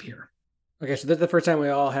group here. Okay, so this is the first time we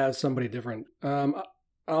all have somebody different.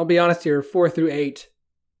 I'll be honest here, 4 through 8,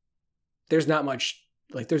 there's not much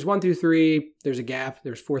like there's 1 through 3, there's a gap.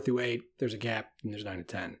 There's 4 through 8, there's a gap, and there's 9 to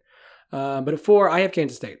 10. But at 4, I have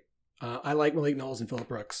Kansas State. I like Malik Knowles and Phillip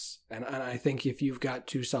Brooks. And I think if you've got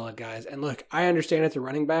 2 solid guys, and look, I understand it's a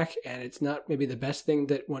running back, and it's not maybe the best thing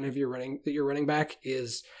that your running back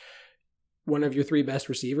is one of your 3 best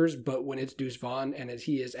receivers, but when it's Deuce Vaughn and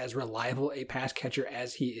he is as reliable a pass catcher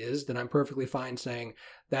as he is, then I'm perfectly fine saying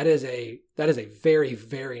that is a very,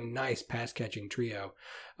 very nice pass catching trio.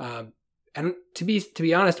 And to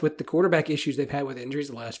be honest, with the quarterback issues they've had with injuries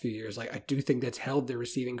the last few years, like I do think that's held their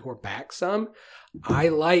receiving core back some. I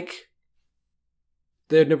like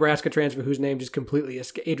the Nebraska transfer whose name just completely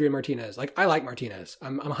escaped, Adrian Martinez. Like, I like Martinez.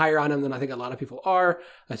 I'm higher on him than I think a lot of people are.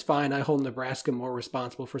 That's fine. I hold Nebraska more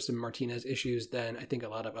responsible for some Martinez issues than I think a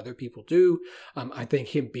lot of other people do. I think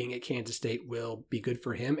him being at Kansas State will be good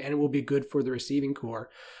for him, and it will be good for the receiving core.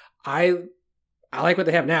 I like what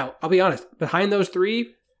they have now. I'll be honest. Behind those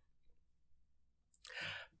 3,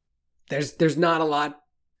 there's not a lot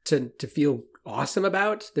to feel awesome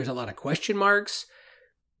about. There's a lot of question marks.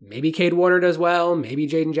 Maybe Cade Warner does well. Maybe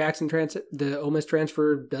Jaden Jackson, the Ole Miss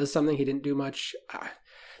transfer, does something. He didn't do much.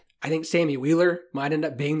 I think Sammy Wheeler might end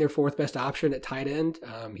up being their 4th best option at tight end.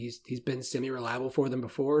 He's been semi-reliable for them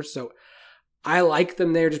before. So I like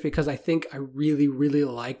them there just because I think I really, really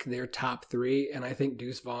like their top 3. And I think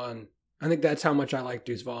Deuce Vaughn, I think that's how much I like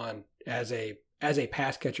Deuce Vaughn as a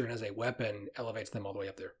pass catcher and as a weapon, elevates them all the way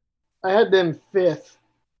up there. I had them 5th.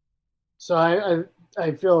 So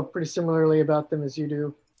I feel pretty similarly about them as you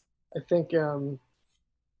do. I think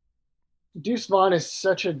Deuce Vaughn is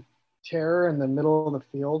such a terror in the middle of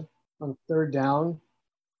the field on 3rd down.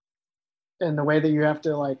 And the way that you have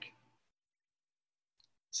to like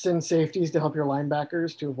send safeties to help your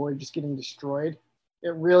linebackers to avoid just getting destroyed,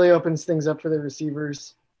 it really opens things up for the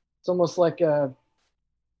receivers. It's almost like the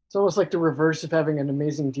reverse of having an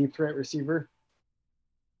amazing deep threat receiver.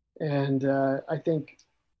 And I think,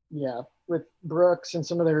 with Brooks and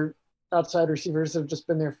some of their outside receivers have just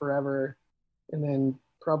been there forever, and then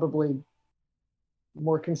probably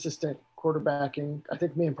more consistent quarterbacking. I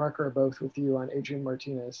think me and Parker are both with you on Adrian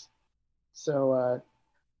Martinez. So,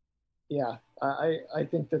 I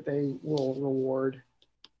think that they will reward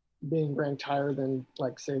being ranked higher than,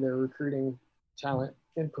 like, say, their recruiting talent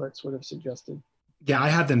inputs would have suggested. Yeah, I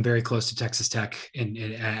had them very close to Texas Tech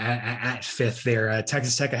at 5th there.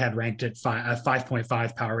 Texas Tech I had ranked at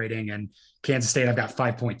 5.5 power rating, and Kansas State I've got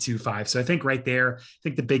 5.25. So I think right there, I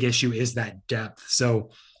think the big issue is that depth.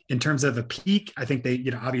 So in terms of a peak, I think they,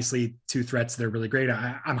 obviously 2 threats, they're really great.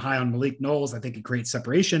 I'm high on Malik Knowles. I think a great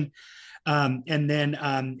separation. And then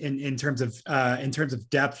in terms of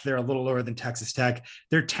depth, they're a little lower than Texas Tech.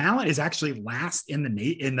 Their talent is actually last in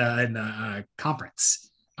the conference.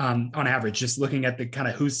 On average, just looking at the kind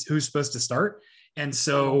of who's supposed to start. And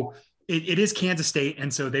so it is Kansas State.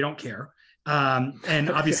 And so they don't care. And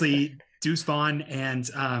obviously Deuce Vaughn and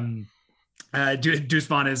Deuce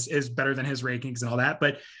Vaughn is better than his rankings and all that.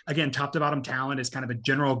 But again, top to bottom talent is kind of a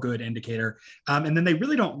general good indicator. And then they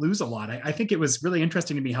really don't lose a lot. I think it was really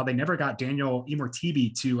interesting to me how they never got Daniel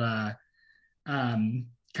Imortibi to kind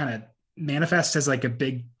of manifest as like a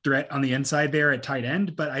big threat on the inside there at tight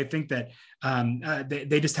end. But I think that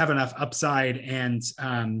they just have enough upside and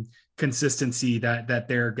consistency that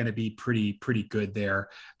they're going to be pretty good there.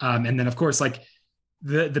 And then of course, like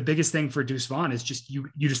the biggest thing for Deuce Vaughn is just, you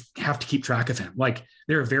just have to keep track of him. Like,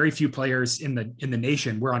 there are very few players in the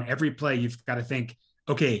nation where on every play, you've got to think,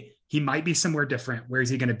 okay, he might be somewhere different. Where is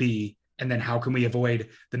he going to be? And then how can we avoid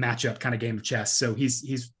the matchup kind of game of chess? So he's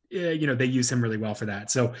they use him really well for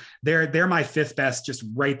that. So they're my 5th best, just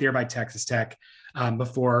right there by Texas Tech.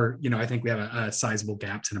 Before, I think we have a sizable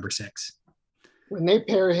gap to number 6. When they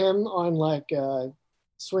pair him on like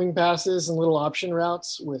swing passes and little option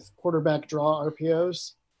routes with quarterback draw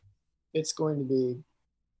RPOs, it's going to be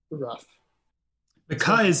rough.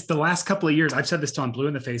 Because the last couple of years, I've said this till I'm blue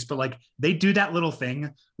in the face, but like they do that little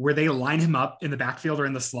thing where they line him up in the backfield or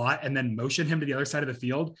in the slot and then motion him to the other side of the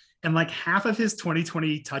field. And like half of his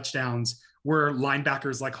 2020 touchdowns were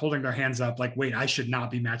linebackers like holding their hands up, like, wait, I should not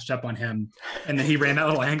be matched up on him. And then he ran that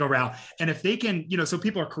little angle route. And if they can, so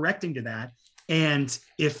people are correcting to that. And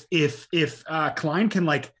if Klein can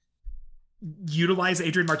like utilize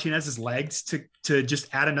Adrian Martinez's legs to just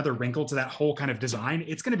add another wrinkle to that whole kind of design,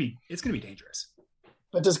 it's going to be dangerous.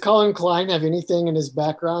 But does Colin Klein have anything in his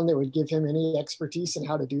background that would give him any expertise in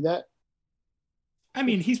how to do that? I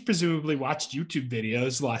mean, he's presumably watched YouTube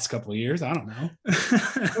videos the last couple of years. I don't know.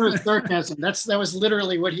 It was sarcasm. That was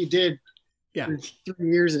literally what he did for 3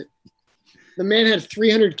 years. The man had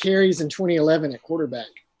 300 carries in 2011 at quarterback.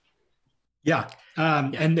 Yeah.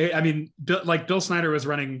 And they, I mean, Bill Snyder was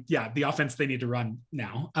running, the offense they need to run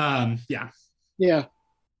now. Yeah.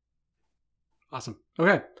 Awesome.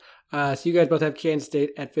 Okay. So you guys both have Kansas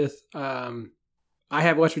State at 5th. I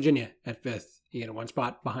have West Virginia at 5th, one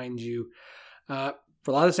spot behind you. For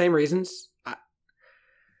a lot of the same reasons.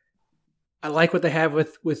 I like what they have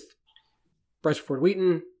with Bryce Ford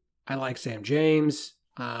Wheaton. I like Sam James.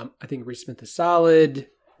 I think Reese Smith is solid.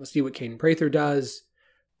 Let's see what Caden Prather does.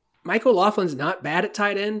 Michael Laughlin's not bad at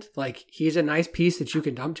tight end. Like, he's a nice piece that you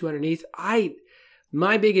can dump to underneath.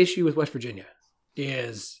 My big issue with West Virginia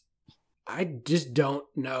is I just don't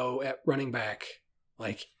know at running back.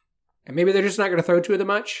 Like, and maybe they're just not going to throw to them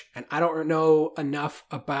much. And I don't know enough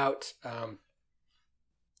about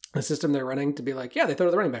the system they're running to be like, yeah, they throw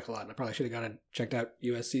to the running back a lot. And I probably should have gone and checked out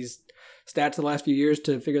USC's stats the last few years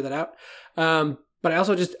to figure that out. But I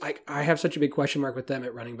also I have such a big question mark with them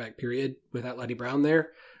at running back, period, without Letty Brown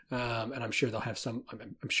there. And I'm sure they'll have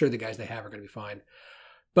I'm sure the guys they have are going to be fine.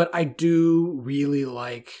 But I do really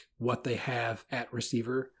like what they have at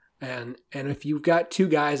receiver. And if you've got two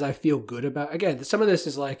guys I feel good about, again, some of this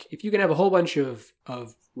is like, if you can have a whole bunch of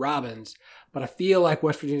Robins, but I feel like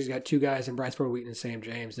West Virginia's got two guys in Bryce Ford Wheaton and Sam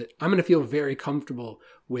James that I'm going to feel very comfortable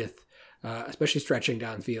with, especially stretching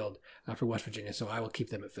downfield for West Virginia. So I will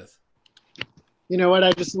keep them at 5th. You know what?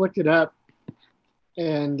 I just looked it up,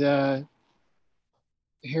 and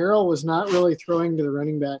Harrell was not really throwing to the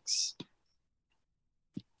running backs.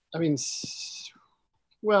 I mean,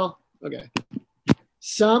 well, okay.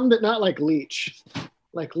 Some, but not like Leach.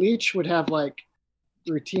 Like Leach would have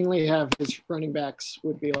routinely have his running backs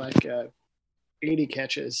would be 80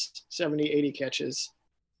 catches, 70, 80 catches.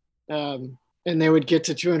 And they would get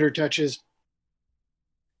to 200 touches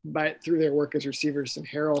through their work as receivers. And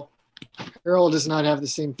Harrell does not have the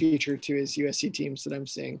same feature to his USC teams that I'm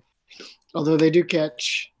seeing. Although they do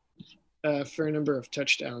catch a fair number of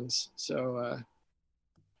touchdowns. So,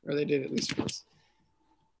 or they did at least once.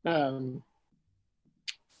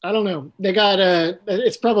 I don't know. They got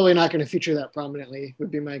it's probably not going to feature that prominently, would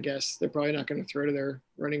be my guess. They're probably not going to throw to their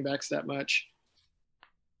running backs that much.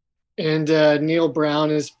 And Neil Brown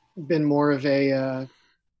has been more of a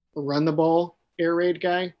run the ball air raid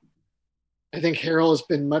guy. I think Harrell has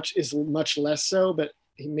been much less so, but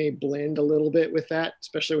he may blend a little bit with that,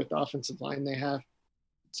 especially with the offensive line they have.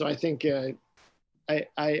 So I think I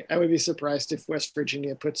would be surprised if West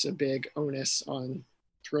Virginia puts a big onus on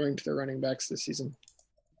throwing to their running backs this season.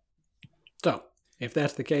 So if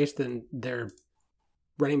that's the case, then their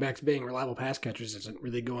running backs being reliable pass catchers isn't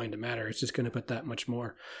really going to matter. It's just going to put that much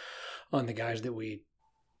more on the guys that we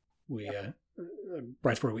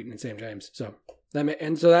Bryce Ford Wheaton and Sam James. So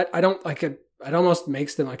that I don't like it. It almost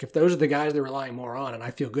makes them like, if those are the guys they're relying more on, and I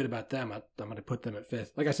feel good about them, I'm going to put them at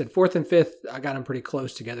 5th. Like I said, 4th and 5th, I got them pretty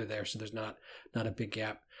close together there, so there's not a big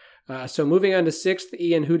gap. So moving on to 6th,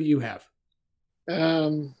 Ian, who do you have?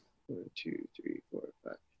 1, 2, 3, 4,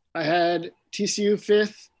 5. I had TCU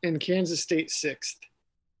 5th and Kansas State 6th.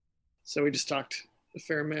 So we just talked a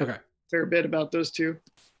fair bit about those two.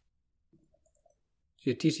 So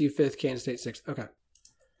you had TCU 5th, Kansas State 6th. Okay.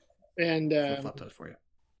 And I'll flip those for you.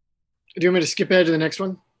 Do you want me to skip ahead to the next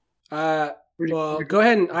one? Well, go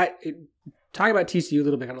ahead and talk about TCU a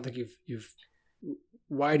little bit. I don't think you've.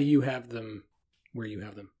 Why do you have them where you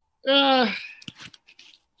have them?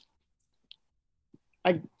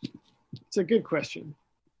 It's a good question.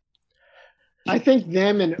 I think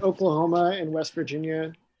them and Oklahoma and West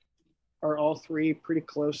Virginia are all three pretty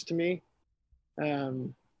close to me.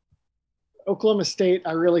 Oklahoma State,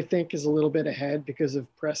 I really think, is a little bit ahead because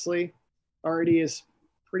of Presley. Already is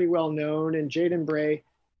pretty well known. And Jaden Bray,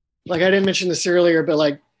 I didn't mention this earlier,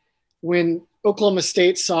 but when Oklahoma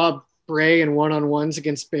State saw Bray in one-on-ones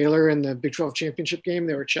against Baylor in the Big 12 championship game,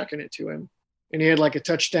 they were chucking it to him. And he had a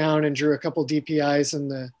touchdown and drew a couple DPIs in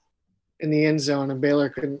the end zone, and Baylor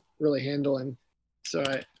couldn't really handle him. So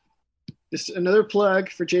just another plug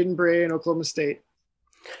for Jaden Bray and Oklahoma State.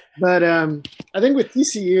 But I think with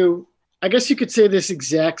TCU, I guess you could say this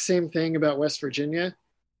exact same thing about West Virginia,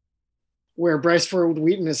 where Bryce Ford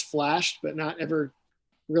Wheaton has flashed but not ever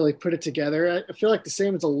really put it together. I feel like the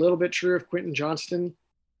same is a little bit true of Quentin Johnston.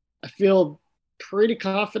 I feel pretty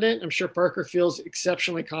confident. I'm sure Parker feels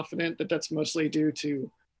exceptionally confident that that's mostly due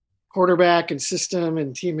to quarterback and system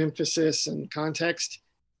and team emphasis and context.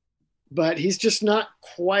 But he's just not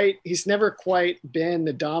quite – he's never quite been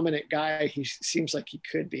the dominant guy he seems like he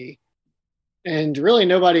could be. And really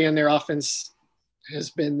nobody in their offense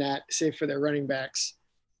has been that, save for their running backs.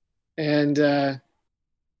 And I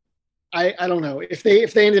don't know. If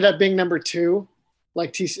they ended up being number 2,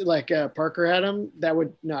 like Parker had him, that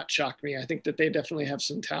would not shock me. I think that they definitely have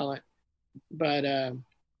some talent. But I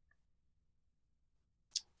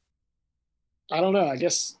don't know. I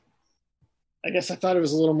guess I thought it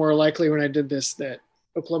was a little more likely when I did this that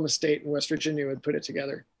Oklahoma State and West Virginia would put it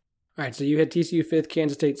together. All right, so you had TCU fifth,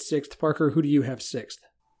 Kansas State sixth. Parker, who do you have sixth?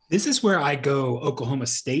 This is where I go Oklahoma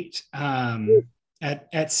State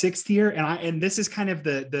at sixth here, and this is kind of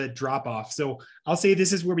the drop off. So I'll say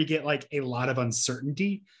this is where we get like a lot of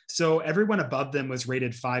uncertainty. So everyone above them was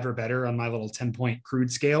rated 5 or better on my little 10-point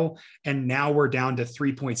crude scale, and now we're down to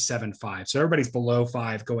 3.75. So everybody's below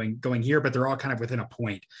 5 going here, but they're all kind of within a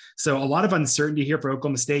point. So a lot of uncertainty here for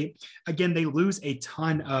Oklahoma State. Again, they lose a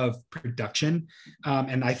ton of production,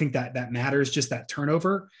 and I think that matters, just that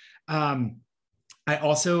turnover. I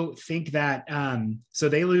also think that so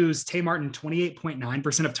they lose Tay Martin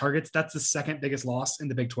 28.9% of targets. That's the second biggest loss in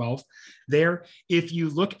the Big 12 there. If you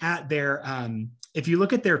look at their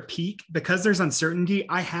peak, because there's uncertainty,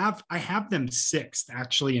 I have them sixth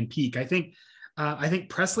actually in peak. I think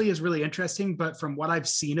Presley is really interesting, but from what I've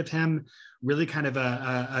seen of him, really kind of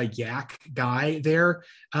a yak guy there.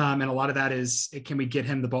 And a lot of that is, can we get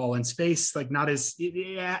him the ball in space? Like not as,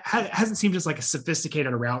 it hasn't seemed as like a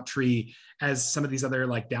sophisticated route tree as some of these other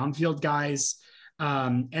like downfield guys.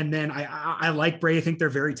 And then I like Bray. I think they're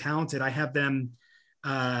very talented. I have them,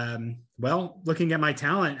 looking at my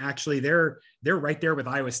talent, actually, they're right there with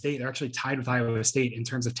Iowa State. They're actually tied with Iowa State in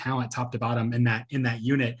terms of talent, top to bottom in that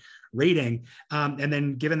unit rating. And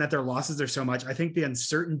then given that their losses are so much, I think the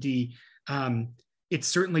uncertainty, it's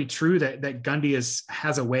certainly true that Gundy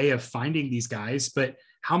has a way of finding these guys, but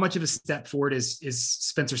how much of a step forward is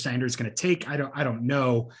Spencer Sanders going to take? I don't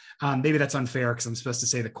know. Maybe that's unfair because I'm supposed to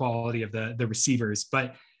say the quality of the receivers,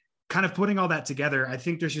 but kind of putting all that together, I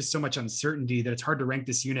think there's just so much uncertainty that it's hard to rank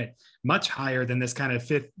this unit much higher than this kind of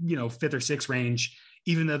fifth or sixth range,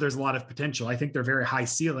 even though there's a lot of potential. I think they're very high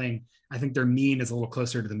ceiling. I think their mean is a little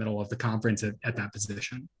closer to the middle of the conference at that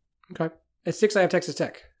position. Okay. At 6, I have Texas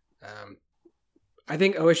Tech. I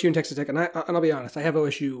think OSU and Texas Tech, and I'll be honest, I have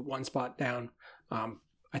OSU one spot down.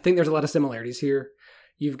 I think there's a lot of similarities here.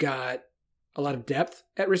 You've got a lot of depth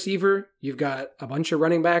at receiver. You've got a bunch of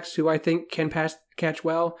running backs who I think can catch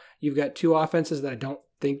well. You've got two offenses that I don't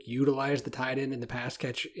think utilize the tight end in the pass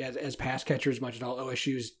catch as pass catchers much at all.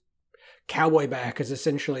 OSU's cowboy back is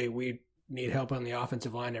essentially, we need help on the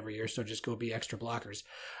offensive line every year, so just go be extra blockers.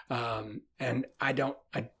 And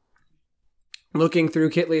looking through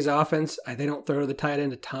Kitley's offense, they don't throw to the tight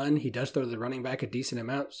end a ton. He does throw to the running back a decent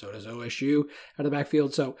amount. So does OSU out of the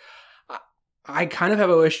backfield. So I kind of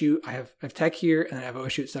have OSU. I have Tech here, and I have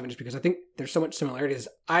OSU at 7 just because I think there's so much similarities.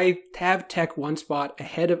 I have Tech one spot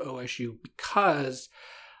ahead of OSU because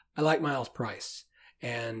I like Miles Price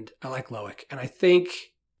and I like Loic. And I think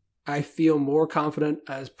I feel more confident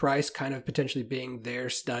as Price kind of potentially being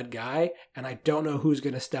their stud guy, and I don't know who's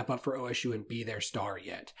going to step up for OSU and be their star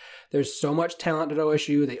yet. There's so much talent at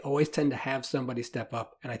OSU. They always tend to have somebody step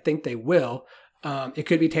up, and I think they will. It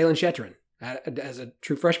could be Talon Shetron as a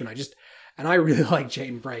true freshman. And I really like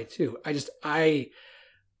Jaden Bray too.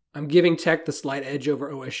 I'm giving Tech the slight edge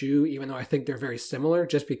over OSU, even though I think they're very similar,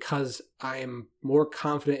 just because I am more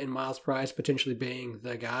confident in Miles Price potentially being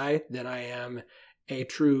the guy than I am a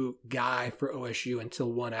true guy for OSU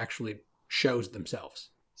until one actually shows themselves.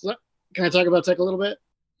 So, can I talk about Tech a little bit?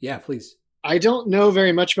 Yeah, please. I don't know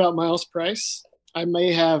very much about Miles Price. I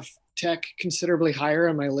may have Tech considerably higher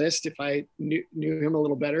on my list if I knew him a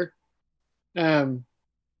little better.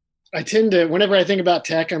 I tend to, whenever I think about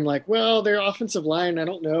Tech, I'm like, well, their offensive line, I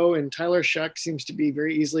don't know. And Tyler Shuck seems to be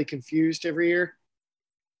very easily confused every year.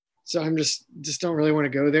 So I'm just don't really want to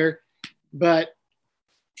go there. But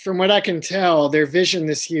from what I can tell, their vision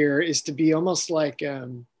this year is to be almost like, do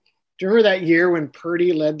you remember that year when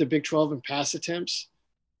Purdy led the Big 12 in pass attempts?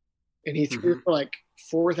 And he threw for like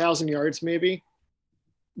 4,000 yards maybe.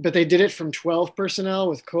 But they did it from 12 personnel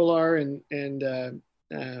with Kolar and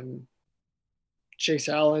Chase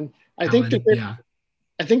Allen. I think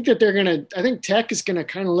Tech is gonna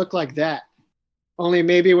kind of look like that, only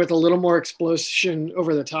maybe with a little more explosion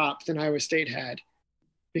over the top than Iowa State had,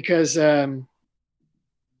 because they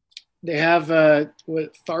have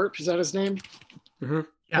what, Tharp, is that his name? Mm-hmm.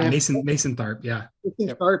 Yeah, Mason Tharp. Yeah,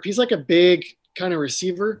 Mason Tharp. He's like a big kind of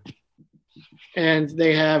receiver, and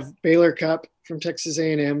they have Baylor Cup from Texas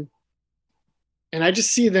A&M, and I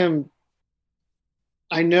just see them.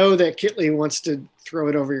 I know that Kitley wants to throw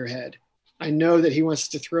it over your head. I know that he wants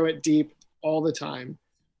to throw it deep all the time.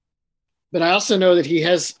 But I also know that he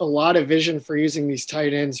has a lot of vision for using these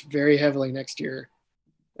tight ends very heavily next year.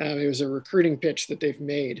 It was a recruiting pitch that they've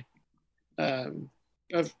made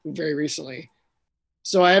very recently.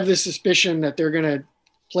 So I have this suspicion that they're going to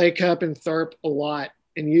play Cup and Tharp a lot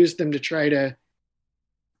and used them to try to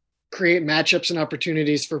create matchups and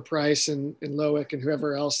opportunities for Price and Loic and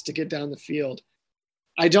whoever else to get down the field.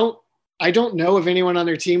 I don't know of anyone on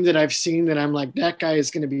their team that I've seen that I'm like, that guy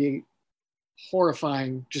is going to be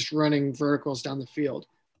horrifying just running verticals down the field.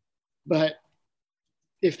 But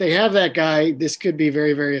if they have that guy, this could be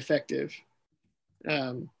very, very effective.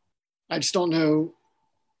 I just don't know.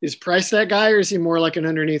 Is Price that guy, or is he more like an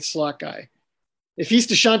underneath slot guy? If he's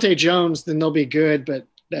Deshaunte Jones, then they'll be good, but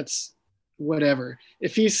that's whatever.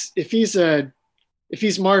 If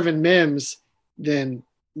he's Marvin Mims, then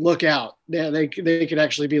look out. Yeah, they could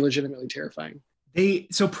actually be legitimately terrifying.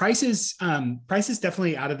 So Price is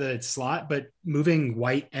definitely out of the slot, but moving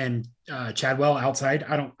White and Chadwell outside,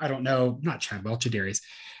 I don't know, not Chadwell, Chadarius.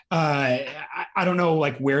 I don't know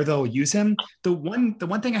like where they'll use him. The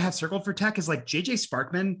one thing I have circled for Tech is like JJ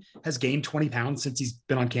Sparkman has gained 20 pounds since he's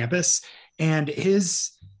been on campus, and so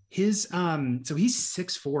he's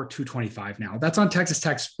 6'4", 225 now. That's on Texas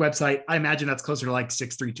Tech's website. I imagine that's closer to like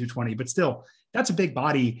 6'3", 220, but still that's a big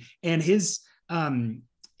body. And his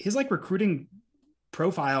like recruiting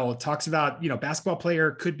profile talks about, basketball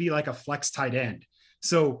player could be like a flex tight end.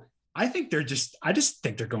 So I just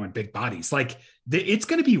think they're going big bodies. Like it's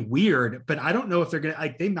going to be weird, but I don't know if they're going to,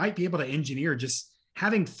 like, they might be able to engineer just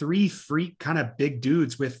having 3 freak kind of big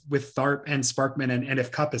dudes with Tharp and Sparkman. And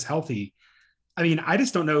if Cup is healthy, I mean, I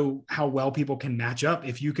just don't know how well people can match up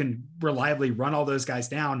if you can reliably run all those guys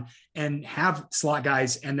down and have slot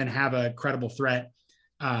guys and then have a credible threat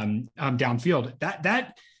downfield.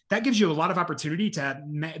 That gives you a lot of opportunity to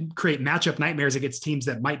create matchup nightmares against teams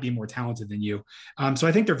that might be more talented than you. So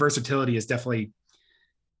I think their versatility is definitely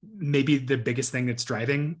maybe the biggest thing that's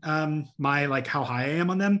driving my, like, how high I am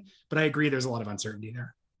on them. But I agree, there's a lot of uncertainty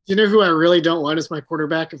there. You know who I really don't want as my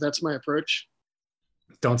quarterback, if that's my approach?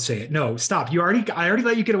 Don't say it. No, stop. I already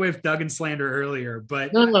let you get away with Duggan slander earlier,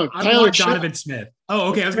 but no, I want Donovan Smith. Oh,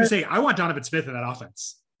 okay. I was going to say, I want Donovan Smith in that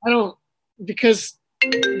offense. I don't, because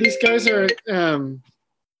these guys are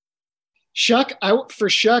Shuck. For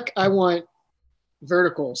Shuck, I want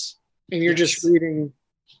verticals, and you're just reading.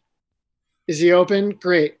 Is he open?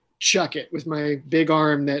 Great. Chuck it with my big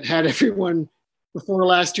arm that had everyone before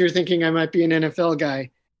last year thinking I might be an NFL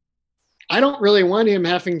guy. I don't really want him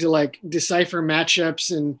having to like decipher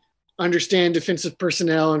matchups and understand defensive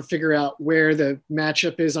personnel and figure out where the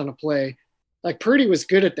matchup is on a play. Like Purdy was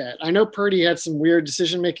good at that. I know Purdy had some weird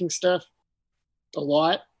decision-making stuff a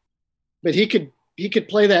lot, but he could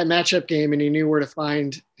play that matchup game and he knew where to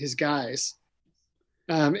find his guys.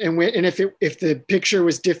 And if the picture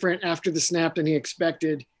was different after the snap than he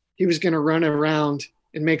expected, he was going to run around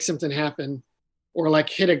and make something happen, or like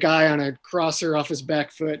hit a guy on a crosser off his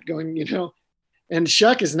back foot going, and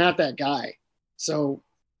Shuck is not that guy. So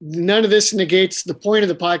none of this negates the point of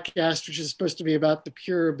the podcast, which is supposed to be about the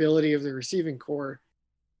pure ability of the receiving core.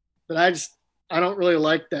 But I don't really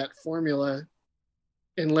like that formula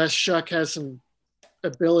unless Shuck has some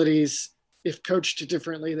abilities, if coached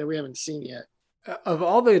differently, that we haven't seen yet. Of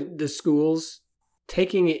all the schools,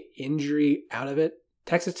 taking injury out of it,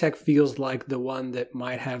 Texas Tech feels like the one that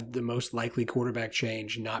might have the most likely quarterback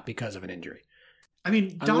change, not because of an injury. I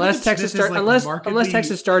mean, unless Texas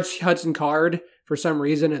starts Hudson Card for some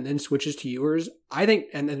reason and then switches to Ewers, I think,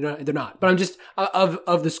 and they're not. But I'm just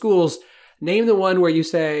of the schools, name the one where you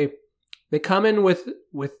say they come in with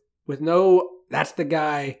no, that's the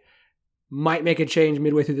guy, might make a change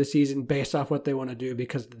midway through the season based off what they want to do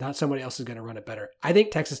because not somebody else is going to run it better. I think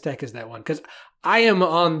Texas Tech is that one because I am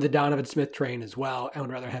on the Donovan Smith train as well. I would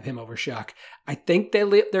rather have him over Shuck. I think they're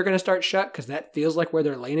going to start Shuck because that feels like where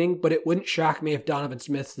they're leaning, but it wouldn't shock me if Donovan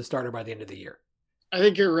Smith's the starter by the end of the year. I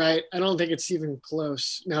think you're right. I don't think it's even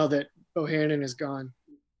close now that Bohannon is gone.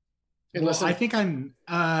 I think I'm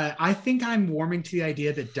warming to the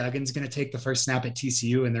idea that Duggan's going to take the first snap at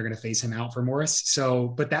TCU and they're going to phase him out for Morris. So,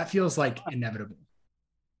 but that feels like inevitable.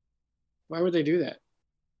 Why would they do that?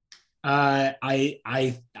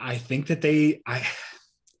 I think that the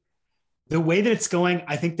way that it's going,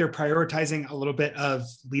 I think they're prioritizing a little bit of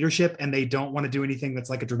leadership and they don't want to do anything that's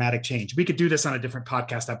like a dramatic change. We could do this on a different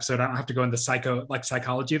podcast episode. I don't have to go into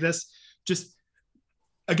psychology of this. Just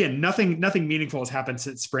again, nothing meaningful has happened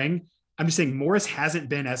since spring. I'm just saying Morris hasn't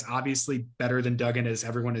been as obviously better than Duggan as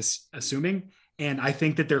everyone is assuming. And I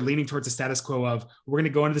think that they're leaning towards the status quo of we're going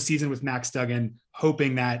to go into the season with Max Duggan,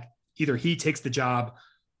 hoping that either he takes the job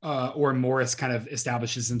or Morris kind of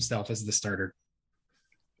establishes himself as the starter.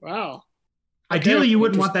 Wow. Ideally, you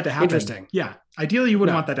wouldn't want that to happen. Interesting. Yeah. Ideally, you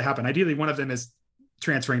wouldn't want that to happen. Ideally, one of them is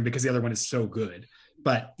transferring because the other one is so good.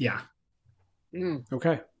 But yeah.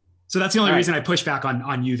 Okay. So that's the only reason I push back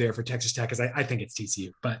on you there for Texas Tech is I think it's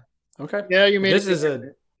TCU. But Okay. Yeah, you made this it. is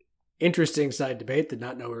a interesting side debate. Did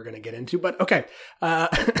not know we were going to get into, but okay. Now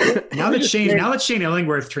that Shane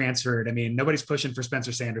Illingworth transferred, I mean, nobody's pushing for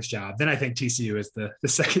Spencer Sanders' job. Then I think TCU is the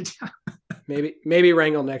second job. maybe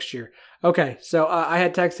Wrangle next year. Okay, so I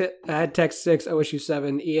had Tech 6, OSU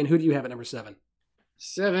 7. Ian, who do you have at number 7?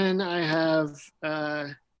 7. I have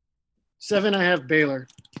Baylor.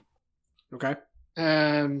 Okay.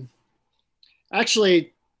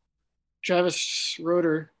 Actually, Travis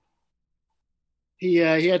Roeder, he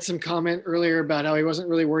had some comment earlier about how he wasn't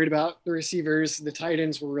really worried about the receivers. The tight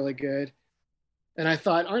ends were really good. And I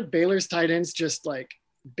thought, aren't Baylor's tight ends just like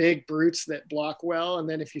big brutes that block well? And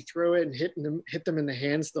then if you throw it and hit them in the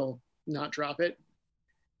hands, they'll not drop it.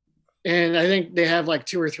 And I think they have like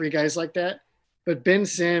 2 or 3 guys like that. But Ben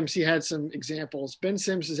Sims, he had some examples. Ben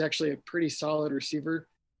Sims is actually a pretty solid receiver.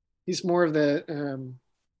 He's more of the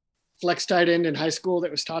flex tight end in high school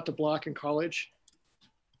that was taught to block in college.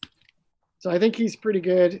 So I think he's pretty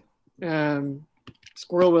good.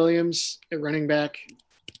 Squirrel Williams at running back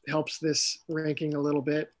helps this ranking a little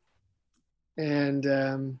bit.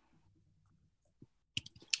 And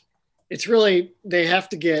it's really, they have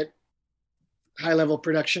to get high-level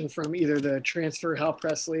production from either the transfer Hal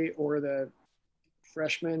Presley or the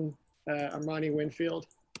freshman Armani Winfield,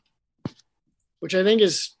 which I think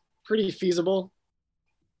is pretty feasible.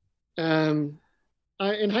 In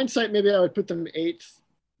hindsight, maybe I would put them 8th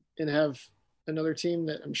and have another team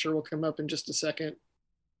that I'm sure will come up in just a second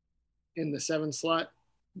in the 7 slot,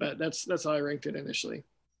 but that's how I ranked it initially.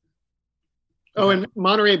 Oh, and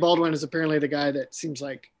Monterey Baldwin is apparently the guy that seems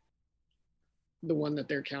like the one that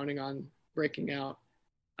they're counting on breaking out.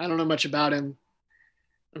 I don't know much about him.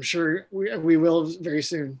 I'm sure we will very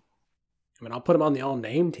soon. I mean, I'll put him on the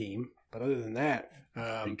all-name team, but other than that,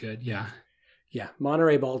 good. Yeah. Yeah,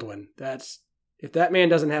 Monterey Baldwin. If that man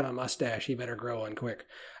doesn't have a mustache, he better grow one quick.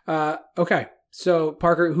 Okay, so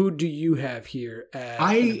Parker, who do you have here at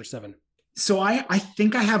number 7? So I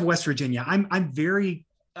think I have West Virginia. I'm very.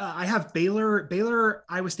 I have Baylor,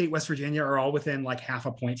 Iowa State, West Virginia are all within like half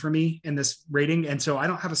a point for me in this rating. And so I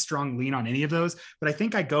don't have a strong lean on any of those, but I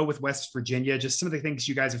think I go with West Virginia. Just some of the things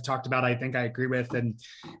you guys have talked about, I think I agree with. And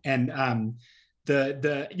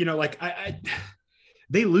the you know, like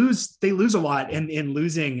they lose a lot in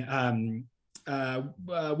losing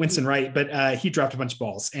Winston Wright, but he dropped a bunch of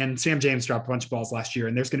balls, and Sam James dropped a bunch of balls last year.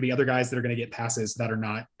 And there's going to be other guys that are going to get passes that are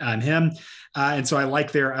not on him. And so I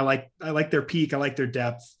like their peak. I like their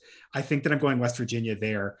depth. I think that I'm going West Virginia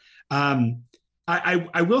there. I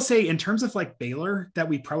will say in terms of like Baylor that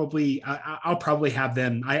we probably, I'll probably have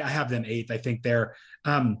them. I have them 8th. I think they're,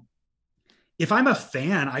 if I'm a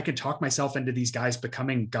fan, I can talk myself into these guys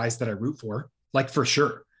becoming guys that I root for, like for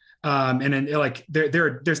sure. And then like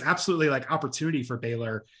there's absolutely like opportunity for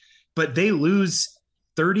Baylor, but they lose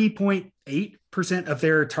 30.8% of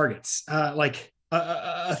their targets, like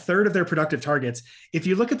a third of their productive targets. If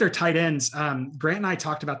you look at their tight ends, Grant and I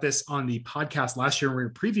talked about this on the podcast last year when we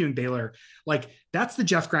were previewing Baylor. Like that's the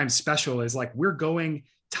Jeff Grimes special, is like, we're going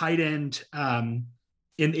tight end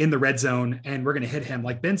in the red zone and we're going to hit him.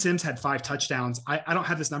 Like Ben Sims had 5 touchdowns. I don't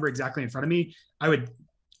have this number exactly in front of me. I would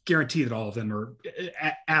guarantee that all of them are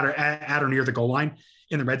at or near the goal line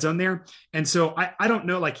in the red zone there. And so I don't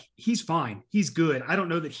know, like he's fine. He's good. I don't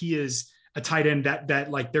know that he is a tight end that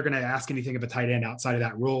like they're going to ask anything of a tight end outside of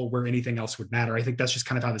that role where anything else would matter. I think that's just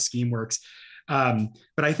kind of how the scheme works. But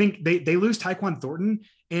I think they lose Tyquan Thornton,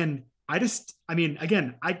 and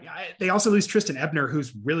they also lose Tristan Ebner,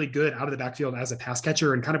 who's really good out of the backfield as a pass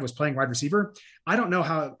catcher and kind of was playing wide receiver. I don't know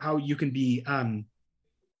how you can be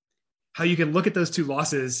how you can look at those 2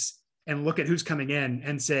 losses and look at who's coming in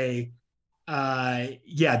and say,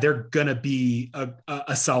 they're going to be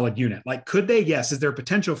a solid unit. Like, could they? Yes. Is there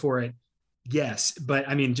potential for it? Yes. But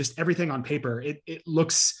I mean, just everything on paper, it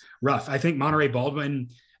looks rough. I think Monterey Baldwin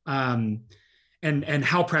and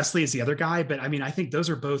Hal Presley is the other guy. But I mean, I think those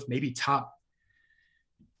are both maybe top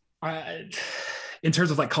in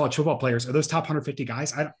terms of like college football players. Are those top 150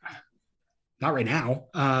 guys? Not right now.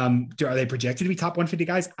 Are they projected to be top 150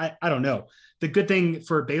 guys? I don't know. The good thing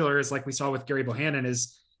for Baylor is, like we saw with Gary Bohannon,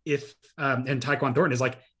 is and Tyquan Thornton, is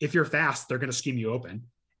like, if you're fast, they're going to scheme you open.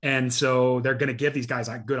 And so they're going to give these guys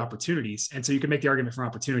good opportunities. And so you can make the argument for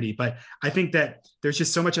opportunity, but I think that there's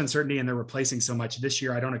just so much uncertainty and they're replacing so much this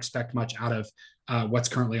year. I don't expect much out of what's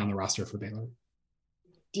currently on the roster for Baylor.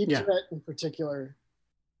 Deep threat in particular.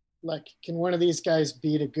 Like, can one of these guys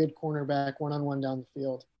beat a good cornerback one-on-one down the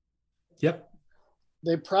field? Yep.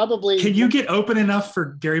 They probably can. You get open enough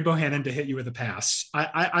for Gary Bohannon to hit you with a pass?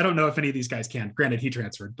 I don't know if any of these guys can. Granted, he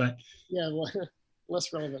transferred, but yeah, well,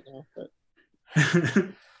 less relevant now. But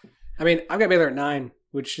I mean, I've got Baylor at 9.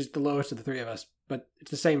 which is the lowest of the three of us, but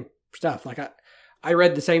it's the same stuff. Like I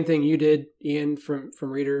read the same thing you did, Ian, from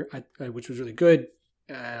Reader, which was really good.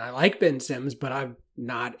 I like Ben Simmons, but I'm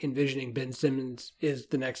not envisioning Ben Simmons is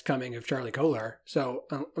the next coming of Charlie Kolar. So,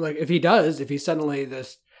 like, if he's suddenly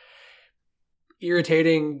this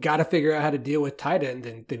irritating, got to figure out how to deal with tight end,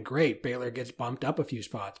 then great. Baylor gets bumped up a few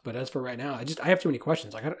spots. But as for right now, I have too many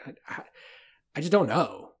questions. Like, I just don't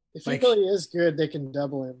know. If he really is good, they can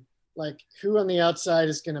double him. Like, who on the outside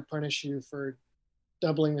is going to punish you for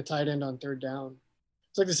doubling the tight end on third down?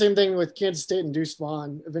 It's like the same thing with Kansas State and Deuce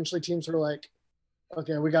Vaughn. Eventually, teams were like,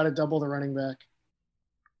 okay, we got to double the running back.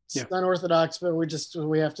 It's unorthodox, but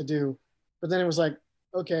we have to do. But then it was like,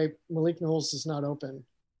 okay, Malik Knowles is not open.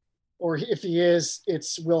 Or if he is,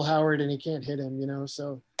 it's Will Howard and he can't hit him,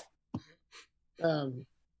 So,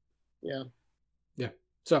 yeah. Yeah.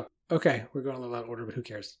 So, okay, we're going a little out of order, but who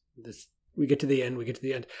cares? We get to the end.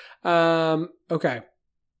 Okay.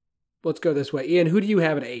 Let's go this way. Ian, who do you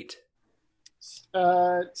have at 8?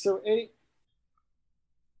 So 8.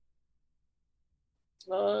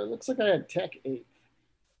 Looks like I had Tech 8.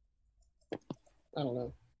 I don't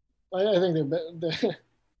know. I think they're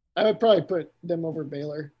I would probably put them over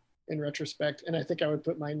Baylor in retrospect, and I think I would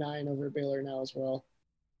put my 9 over Baylor now as well.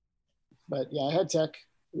 But yeah, I had Tech.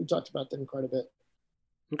 We talked about them quite a bit.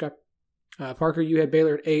 Okay. Parker, you had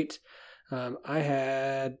Baylor at 8. I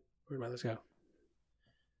had where did my list go?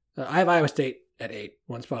 I have Iowa State at 8,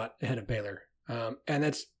 one spot ahead of Baylor. And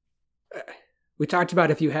that's we talked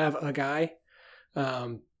about if you have a guy.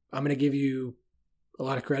 I'm going to give you a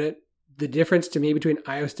lot of credit. The difference to me between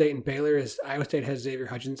Iowa State and Baylor is Iowa State has Xavier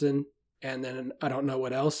Hutchinson, and then I don't know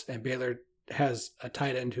what else, and Baylor has a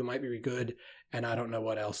tight end who might be good, and I don't know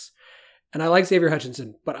what else. And I like Xavier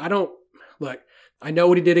Hutchinson, but I know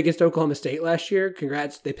what he did against Oklahoma State last year.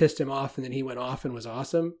 Congrats, they pissed him off, and then he went off and was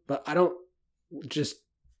awesome. But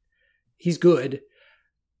he's good.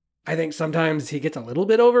 I think sometimes he gets a little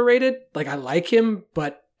bit overrated. Like, I like him,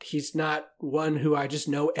 but he's not one who I just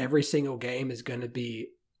know every single game is going to be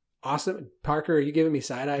awesome. Parker, are you giving me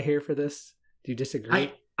side eye here for this? Do you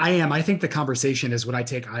disagree? I am. I think the conversation is would I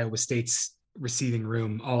take Iowa State's receiving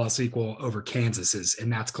room all else equal over Kansas's,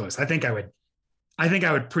 and that's close. I think I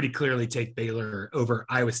would pretty clearly take Baylor over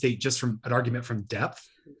Iowa State just from an argument from depth,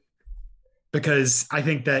 because I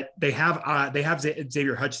think that they have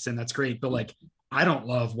Xavier Hutchinson. That's great. But like, I don't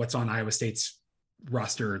love what's on Iowa State's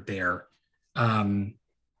roster there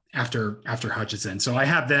after Hutchinson. So I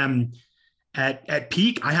have them at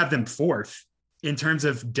peak. I have them 4th in terms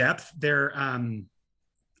of depth. They're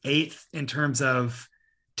 8th in terms of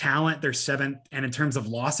talent. They're 7th. And in terms of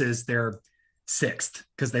losses, they're 6th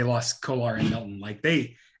because they lost Kolar and Milton. Like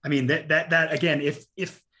that again, if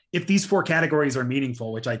these 4 categories are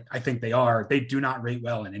meaningful, which I think they are, they do not rate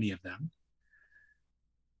well in any of them.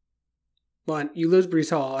 Well, you lose Brees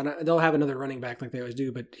Hall, and they'll have another running back like they always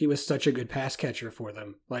do, but he was such a good pass catcher for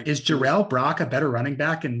them. Like, is Jarrell Brock a better running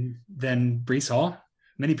back than Brees Hall?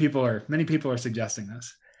 Many people are suggesting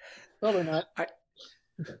this. Probably not.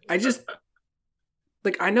 I just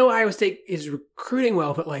I know Iowa State is recruiting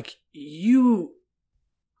well, but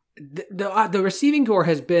the receiving core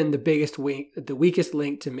has been the weakest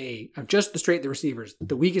link to me of just the receivers.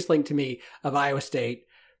 The weakest link to me of Iowa State,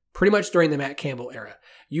 pretty much during the Matt Campbell era.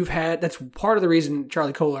 That's part of the reason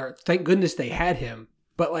Charlie Kolar, thank goodness they had him,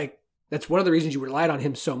 but that's one of the reasons you relied on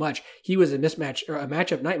him so much. He was a mismatch or a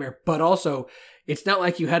matchup nightmare, but also it's not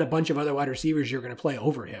like you had a bunch of other wide receivers you're going to play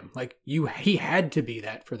over him. He had to be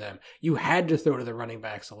that for them. You had to throw to the running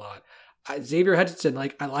backs a lot. Xavier Hutchinson,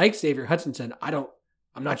 I like Xavier Hutchinson. I'm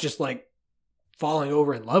not just falling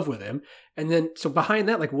over in love with him. And then, so behind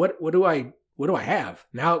that, what do I have?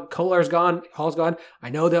 Now Kolar's gone, Hall's gone. I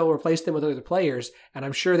know they'll replace them with other players, and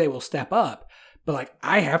I'm sure they will step up. But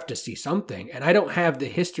I have to see something, and I don't have the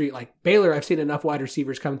history. Baylor, I've seen enough wide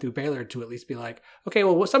receivers come through Baylor to at least be okay,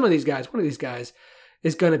 well, one of these guys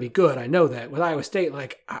is going to be good. I know that. With Iowa State,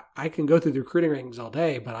 I can go through the recruiting rankings all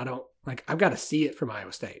day, but I don't I've got to see it from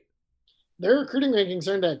Iowa State. Their recruiting rankings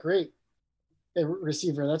aren't that great at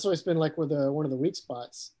receiver. That's always been one of the weak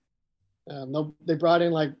spots. They brought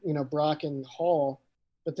in Brock and Hall,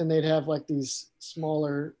 but then they'd have these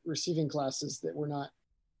smaller receiving classes that were not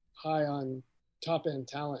high on top end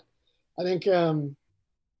talent. I think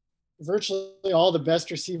virtually all the best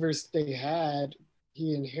receivers they had,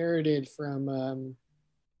 he inherited from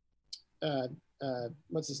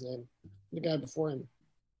what's his name? The guy before him,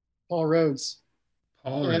 Paul Rhodes.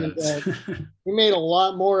 Rhodes. He made a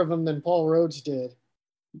lot more of them than Paul Rhodes did,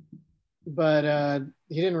 but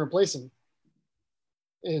he didn't replace him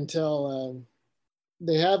until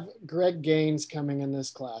they have Greg Gaines coming in this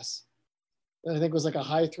class. that I think was like a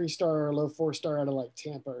high 3-star or a low 4-star out of like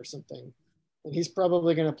Tampa or something. And he's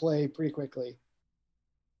probably going to play pretty quickly.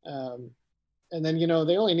 And then,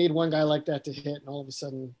 they only need one guy like that to hit, and all of a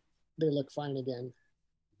sudden they look fine again.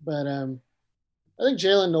 But I think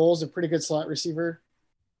Jalen Knowles is a pretty good slot receiver.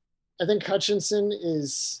 I think Hutchinson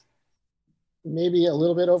is maybe a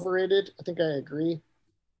little bit overrated. I think I agree.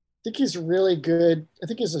 I think he's really good. I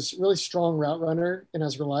think he's a really strong route runner and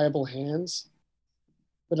has reliable hands.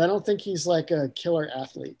 But I don't think he's like a killer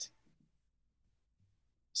athlete.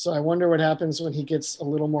 So I wonder what happens when he gets a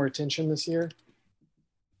little more attention this year.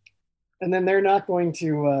 And then they're not going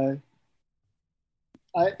to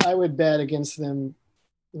I would bet against them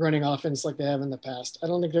running offense like they have in the past. I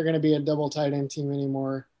don't think they're going to be a double tight end team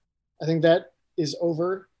anymore. I think that is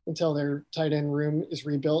over until their tight end room is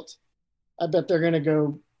rebuilt. I bet they're going to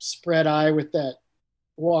go spread eye with that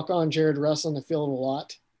walk-on Jared Russ on the field a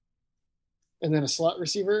lot, and then a slot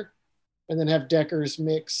receiver, and then have Deckers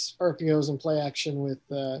mix RPOs and play action with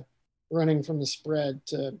running from the spread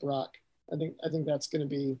to Brock. I think that's going to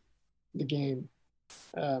be the game.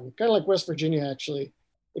 Kind of like West Virginia, actually,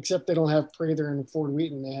 except they don't have Prather and Ford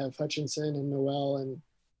Wheaton. They have Hutchinson and Noel and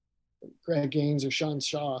Greg Gaines or Sean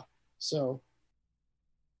Shaw. So,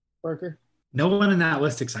 Parker? No one in that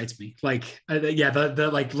list excites me. Like, the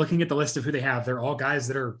like looking at the list of who they have, they're all guys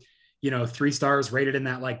that are, 3 stars rated in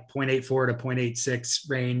that like 0.84 to 0.86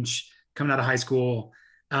 range coming out of high school.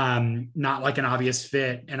 Not like an obvious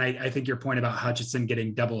fit. And I think your point about Hutchinson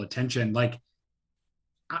getting double attention, like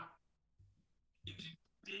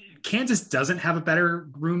Kansas doesn't have a better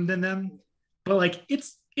room than them, but like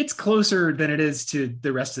it's closer than it is to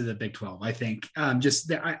the rest of the Big 12. I think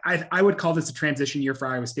I would call this a transition year for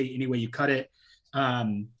Iowa State any way you cut it.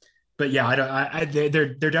 But yeah,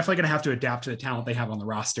 they're definitely going to have to adapt to the talent they have on the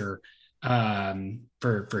roster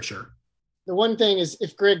for sure. The one thing is,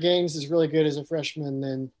 if Greg Gaines is really good as a freshman,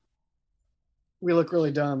 then we look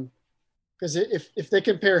really dumb. Because if they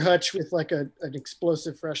compare Hutch with like an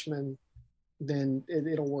explosive freshman, then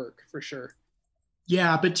it'll work for sure.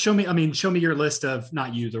 Yeah, but show me your list of,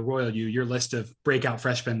 not you, the royal your list of breakout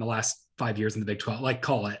freshmen the last 5 years in the Big 12. Like,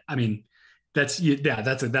 call it. I mean, that's a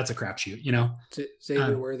crapshoot,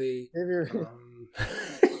 Xavier Worthy.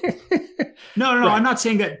 No. Right. I'm not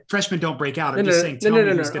saying that freshmen don't break out. I'm just saying.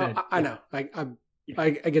 No. I know. I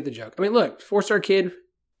get the joke. I mean, look, 4-star kid,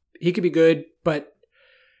 he could be good, but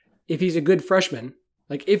if he's a good freshman,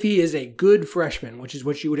 like if he is a good freshman, which is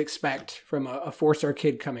what you would expect from a 4-star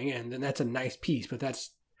kid coming in, then that's a nice piece. But that's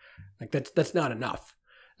not enough.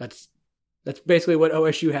 That's basically what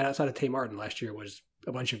OSU had outside of Tay Martin last year, was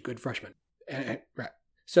a bunch of good freshmen. Right.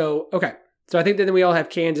 So okay. So I think that then we all have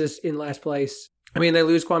Kansas in last place. I mean, they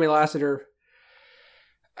lose Kwame Lassiter.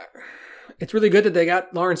 It's really good that they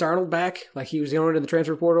got Lawrence Arnold back. Like, he was going into the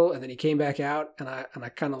transfer portal, and then he came back out, and I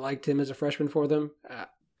kind of liked him as a freshman for them.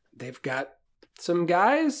 They've got some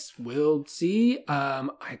guys. We'll see. I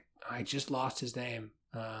just lost his name.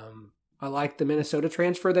 I like the Minnesota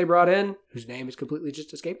transfer they brought in, whose name has completely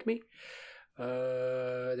just escaped me.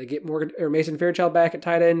 They get Mason Fairchild back at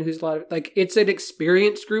tight end, who's a lot of, like, it's an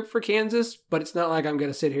experienced group for Kansas, but it's not like I'm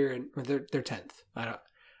going to sit here and they're 10th.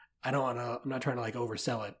 I don't want to. I'm not trying to like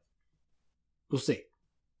oversell it. We'll see.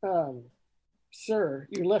 Sir,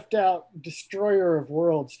 you left out Destroyer of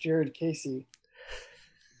Worlds, Jared Casey,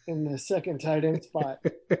 in the second tight end spot.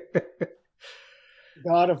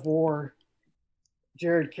 God of War,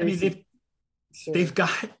 Jared Casey. I mean,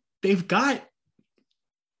 they've got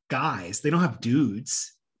guys. They don't have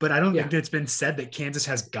dudes, but I don't think it's been said that Kansas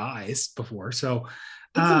has guys before. So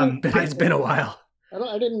it's been a while.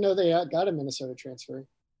 I didn't know they got a Minnesota transfer.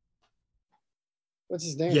 What's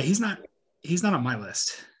his name? Yeah, he's not on my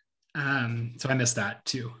list. So I missed that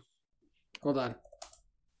too. Hold on.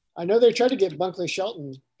 I know they tried to get Bunkley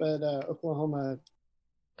Shelton, but Oklahoma.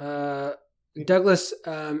 Douglas,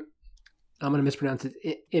 I'm going to mispronounce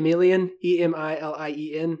it. Emilien,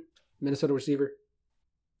 Emilien, Minnesota receiver.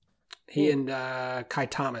 He and Kai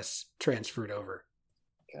Thomas transferred over.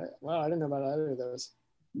 Okay. Wow, I didn't know about either of those.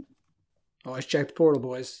 Always check the portal,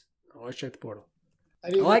 boys. Always check the portal. I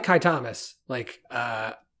like Kai Thomas. Like,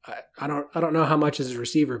 I don't know how much as a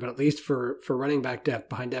receiver, but at least for running back depth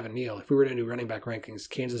behind Devin Neal, if we were to do running back rankings,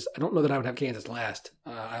 Kansas, I don't know that I would have Kansas last.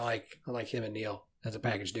 I like him and Neal as a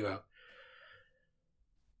package duo.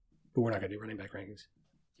 But we're not going to do running back rankings.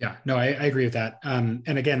 Yeah, no, I agree with that.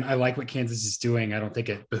 And again, I like what Kansas is doing. I don't think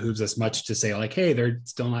it behooves us much to say like, hey, they're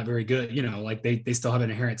still not very good. Like they still have an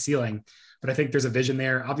inherent ceiling. But I think there's a vision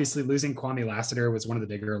there. Obviously, losing Kwame Lassiter was one of the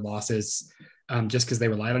bigger losses, just because they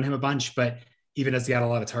relied on him a bunch. But even as he had a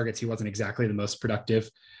lot of targets, he wasn't exactly the most productive.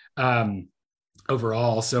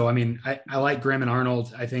 overall. So, I mean, I like Graham and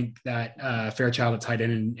Arnold. I think that Fairchild at tight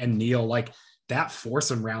end and Neal, like that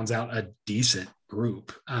foursome rounds out a decent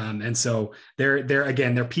group. And so they're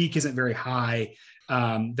again, their peak isn't very high.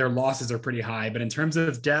 Their losses are pretty high, but in terms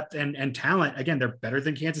of depth and talent, again, they're better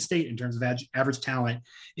than Kansas State in terms of average talent.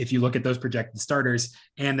 If you look at those projected starters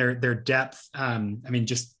and their depth, I mean,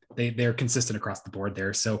 just they're consistent across the board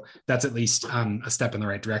there. So that's at least a step in the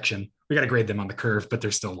right direction. We got to grade them on the curve, but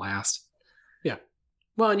they're still last. Yeah.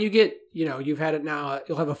 Well, and you get, you've had it now.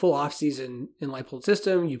 You'll have a full off season in Leipold's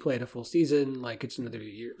system. You played a full season. Like it's another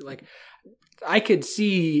year. Like I could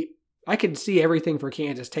see everything for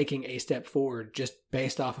Kansas taking a step forward just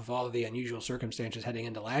based off of all of the unusual circumstances heading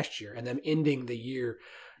into last year and them ending the year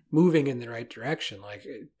moving in the right direction. Like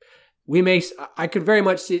I could very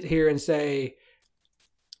much sit here and say,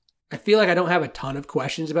 I feel like I don't have a ton of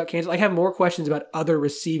questions about Kansas. I have more questions about other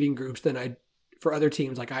receiving groups than I for other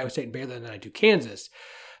teams like Iowa State and Baylor than I do Kansas.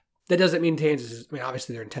 That doesn't mean Kansas is,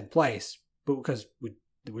 obviously they're in 10th place, but because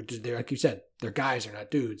they're, like you said, they're guys, they're not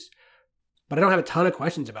dudes. But I don't have a ton of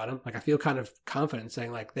questions about them. Like I feel kind of confident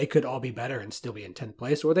saying like they could all be better and still be in 10th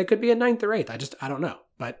place, or they could be in 9th or 8th. I don't know.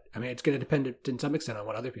 But I mean, it's going to depend to some extent on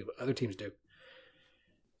what other teams do.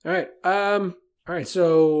 All right.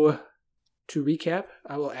 So to recap,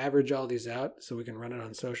 I will average all these out so we can run it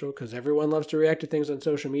on social because everyone loves to react to things on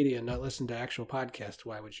social media and not listen to actual podcasts.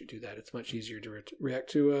 Why would you do that? It's much easier to react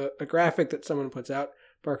to a graphic that someone puts out.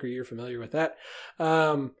 Parker, you're familiar with that.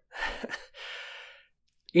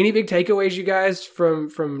 Any big takeaways, you guys,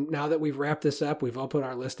 from now that we've wrapped this up? We've all put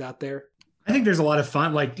our list out there. I think there's a lot of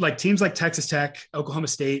fun. Like teams like Texas Tech, Oklahoma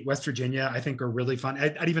State, West Virginia, I think are really fun.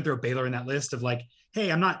 I'd even throw Baylor in that list of like,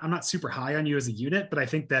 hey, I'm not super high on you as a unit, but I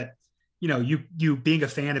think that you being a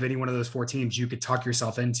fan of any one of those four teams, you could talk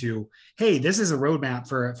yourself into, hey, this is a roadmap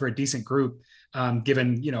for a decent group.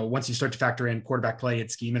 Given once you start to factor in quarterback play and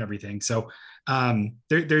scheme and everything. So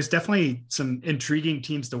there's definitely some intriguing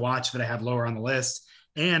teams to watch that I have lower on the list.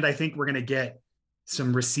 And I think we're going to get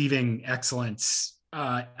some receiving excellence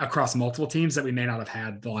across multiple teams that we may not have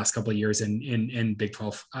had the last couple of years in Big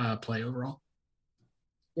 12 play overall.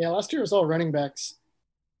 Yeah, last year was all running backs.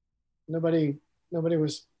 Nobody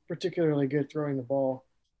was particularly good throwing the ball.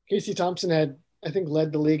 Casey Thompson had, I think,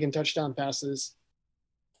 led the league in touchdown passes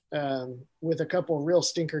with a couple real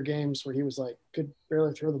stinker games where he was like, could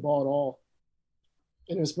barely throw the ball at all.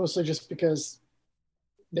 And it was mostly just because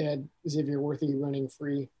they had Xavier Worthy running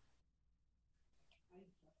free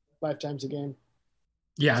 5 times a game.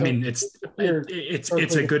 Yeah, so I mean,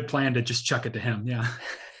 it's a good plan to just chuck it to him. Yeah.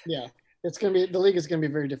 Yeah. The league is going to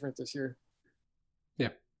be very different this year. Yeah.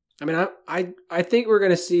 I mean, I think we're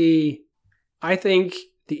going to see, I think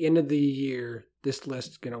the end of the year, this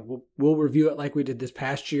list, we'll review it like we did this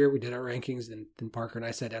past year. We did our rankings, and then Parker and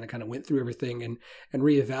I sat down and kind of went through everything and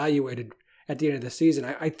reevaluated at the end of the season.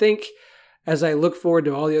 I think as I look forward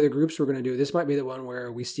to all the other groups we're going to do, this might be the one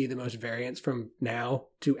where we see the most variance from now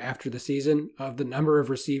to after the season of the number of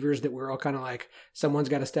receivers that we're all kind of like, someone's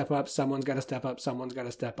got to step up, someone's got to step up, someone's got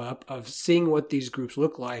to step up, of seeing what these groups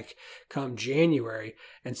look like come January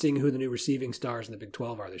and seeing who the new receiving stars in the Big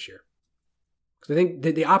 12 are this year. Because I think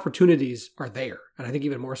the opportunities are there, and I think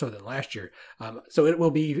even more so than last year. So it'll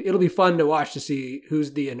be fun to watch to see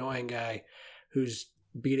who's the annoying guy who's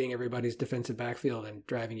beating everybody's defensive backfield and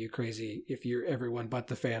driving you crazy if you're everyone but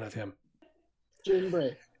the fan of him. Jaden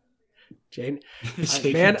Bray.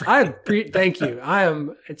 Thank you.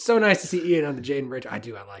 It's so nice to see Ian on the Jaden Bray. I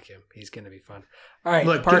like him. He's going to be fun. All right,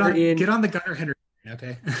 look, Parker, get on the Gunnar Henderson.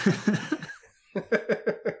 Okay.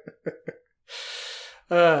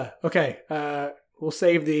 Okay. We'll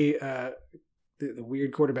save the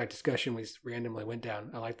weird quarterback discussion we randomly went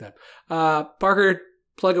down. I like that. Parker,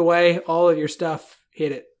 plug away all of your stuff.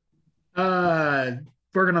 Hit it.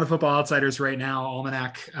 Working on the Football Outsiders right now,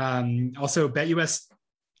 Almanac. Also, BetUS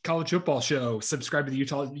College Football Show. Subscribe to the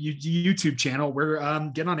YouTube channel. We're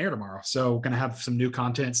getting on air tomorrow, so going to have some new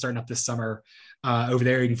content starting up this summer over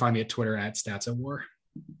there. You can find me at Twitter at StatsOfWar.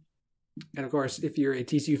 And of course, if you're a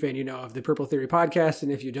TCU fan, you know of the Purple Theory podcast,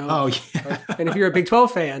 and if you don't, and if you're a Big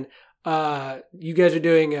 12 fan, you guys are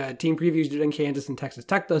doing team previews doing Kansas and Texas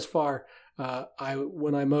Tech thus far.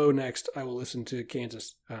 When I mow next, I will listen to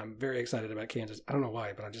Kansas. I'm very excited about Kansas. I don't know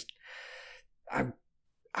why, but I'm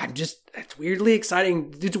just, it's weirdly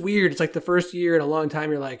exciting. It's weird. It's like the first year in a long time.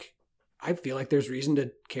 You're like, I feel like there's reason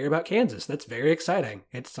to care about Kansas. That's very exciting.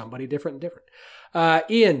 It's somebody different.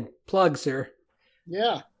 Ian, plug, sir.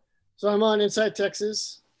 Yeah. So I'm on Inside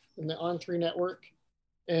Texas in the On3 network,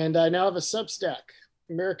 and I now have a Substack,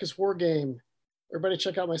 America's War Game. Everybody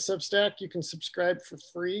check out my Substack. You can subscribe for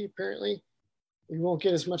free, apparently. You won't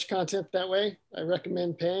get as much content that way. I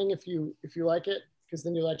recommend paying if you like it, because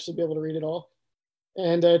then you'll actually be able to read it all.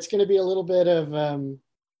 And it's going to be a little bit of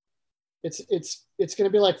it's going to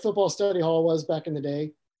be like Football Study Hall was back in the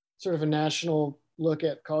day, sort of a national look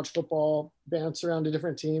at college football, bounce around to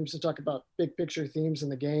different teams to talk about big picture themes in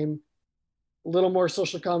the game. A little more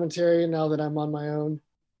social commentary now that I'm on my own.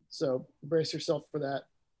 So brace yourself for that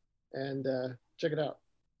and check it out.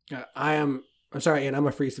 I'm sorry, Ian, I'm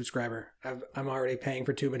a free subscriber. I'm already paying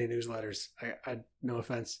for too many newsletters. I no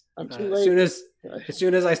offense. I'm too late. As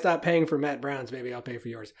soon as I stop paying for Matt Brown's, maybe I'll pay for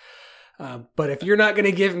yours. But if you're not going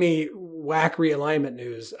to give me whack realignment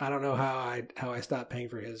news, I don't know how I stop paying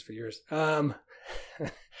for yours.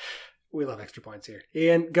 We love extra points here.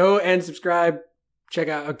 Ian, go and subscribe. Check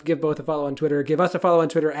out, give both a follow on Twitter. Give us a follow on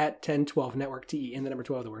Twitter at 1012 Network, TEN, the number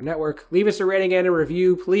 12, the word network. Leave us a rating and a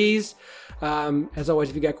review, please. As always,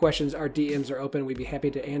 if you got questions, our DMs are open. We'd be happy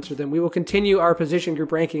to answer them. We will continue our position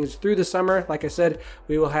group rankings through the summer. Like I said,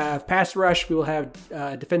 we will have pass rush, we will have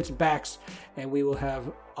defensive backs, and we will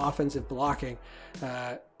have offensive blocking.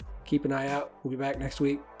 Keep an eye out. We'll be back next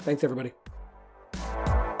week. Thanks, everybody.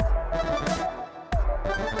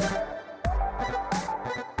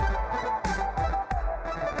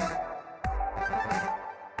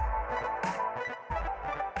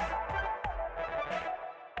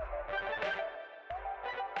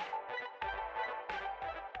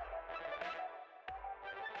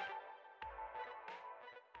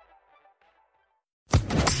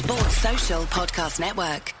 Sports Social Podcast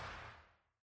Network.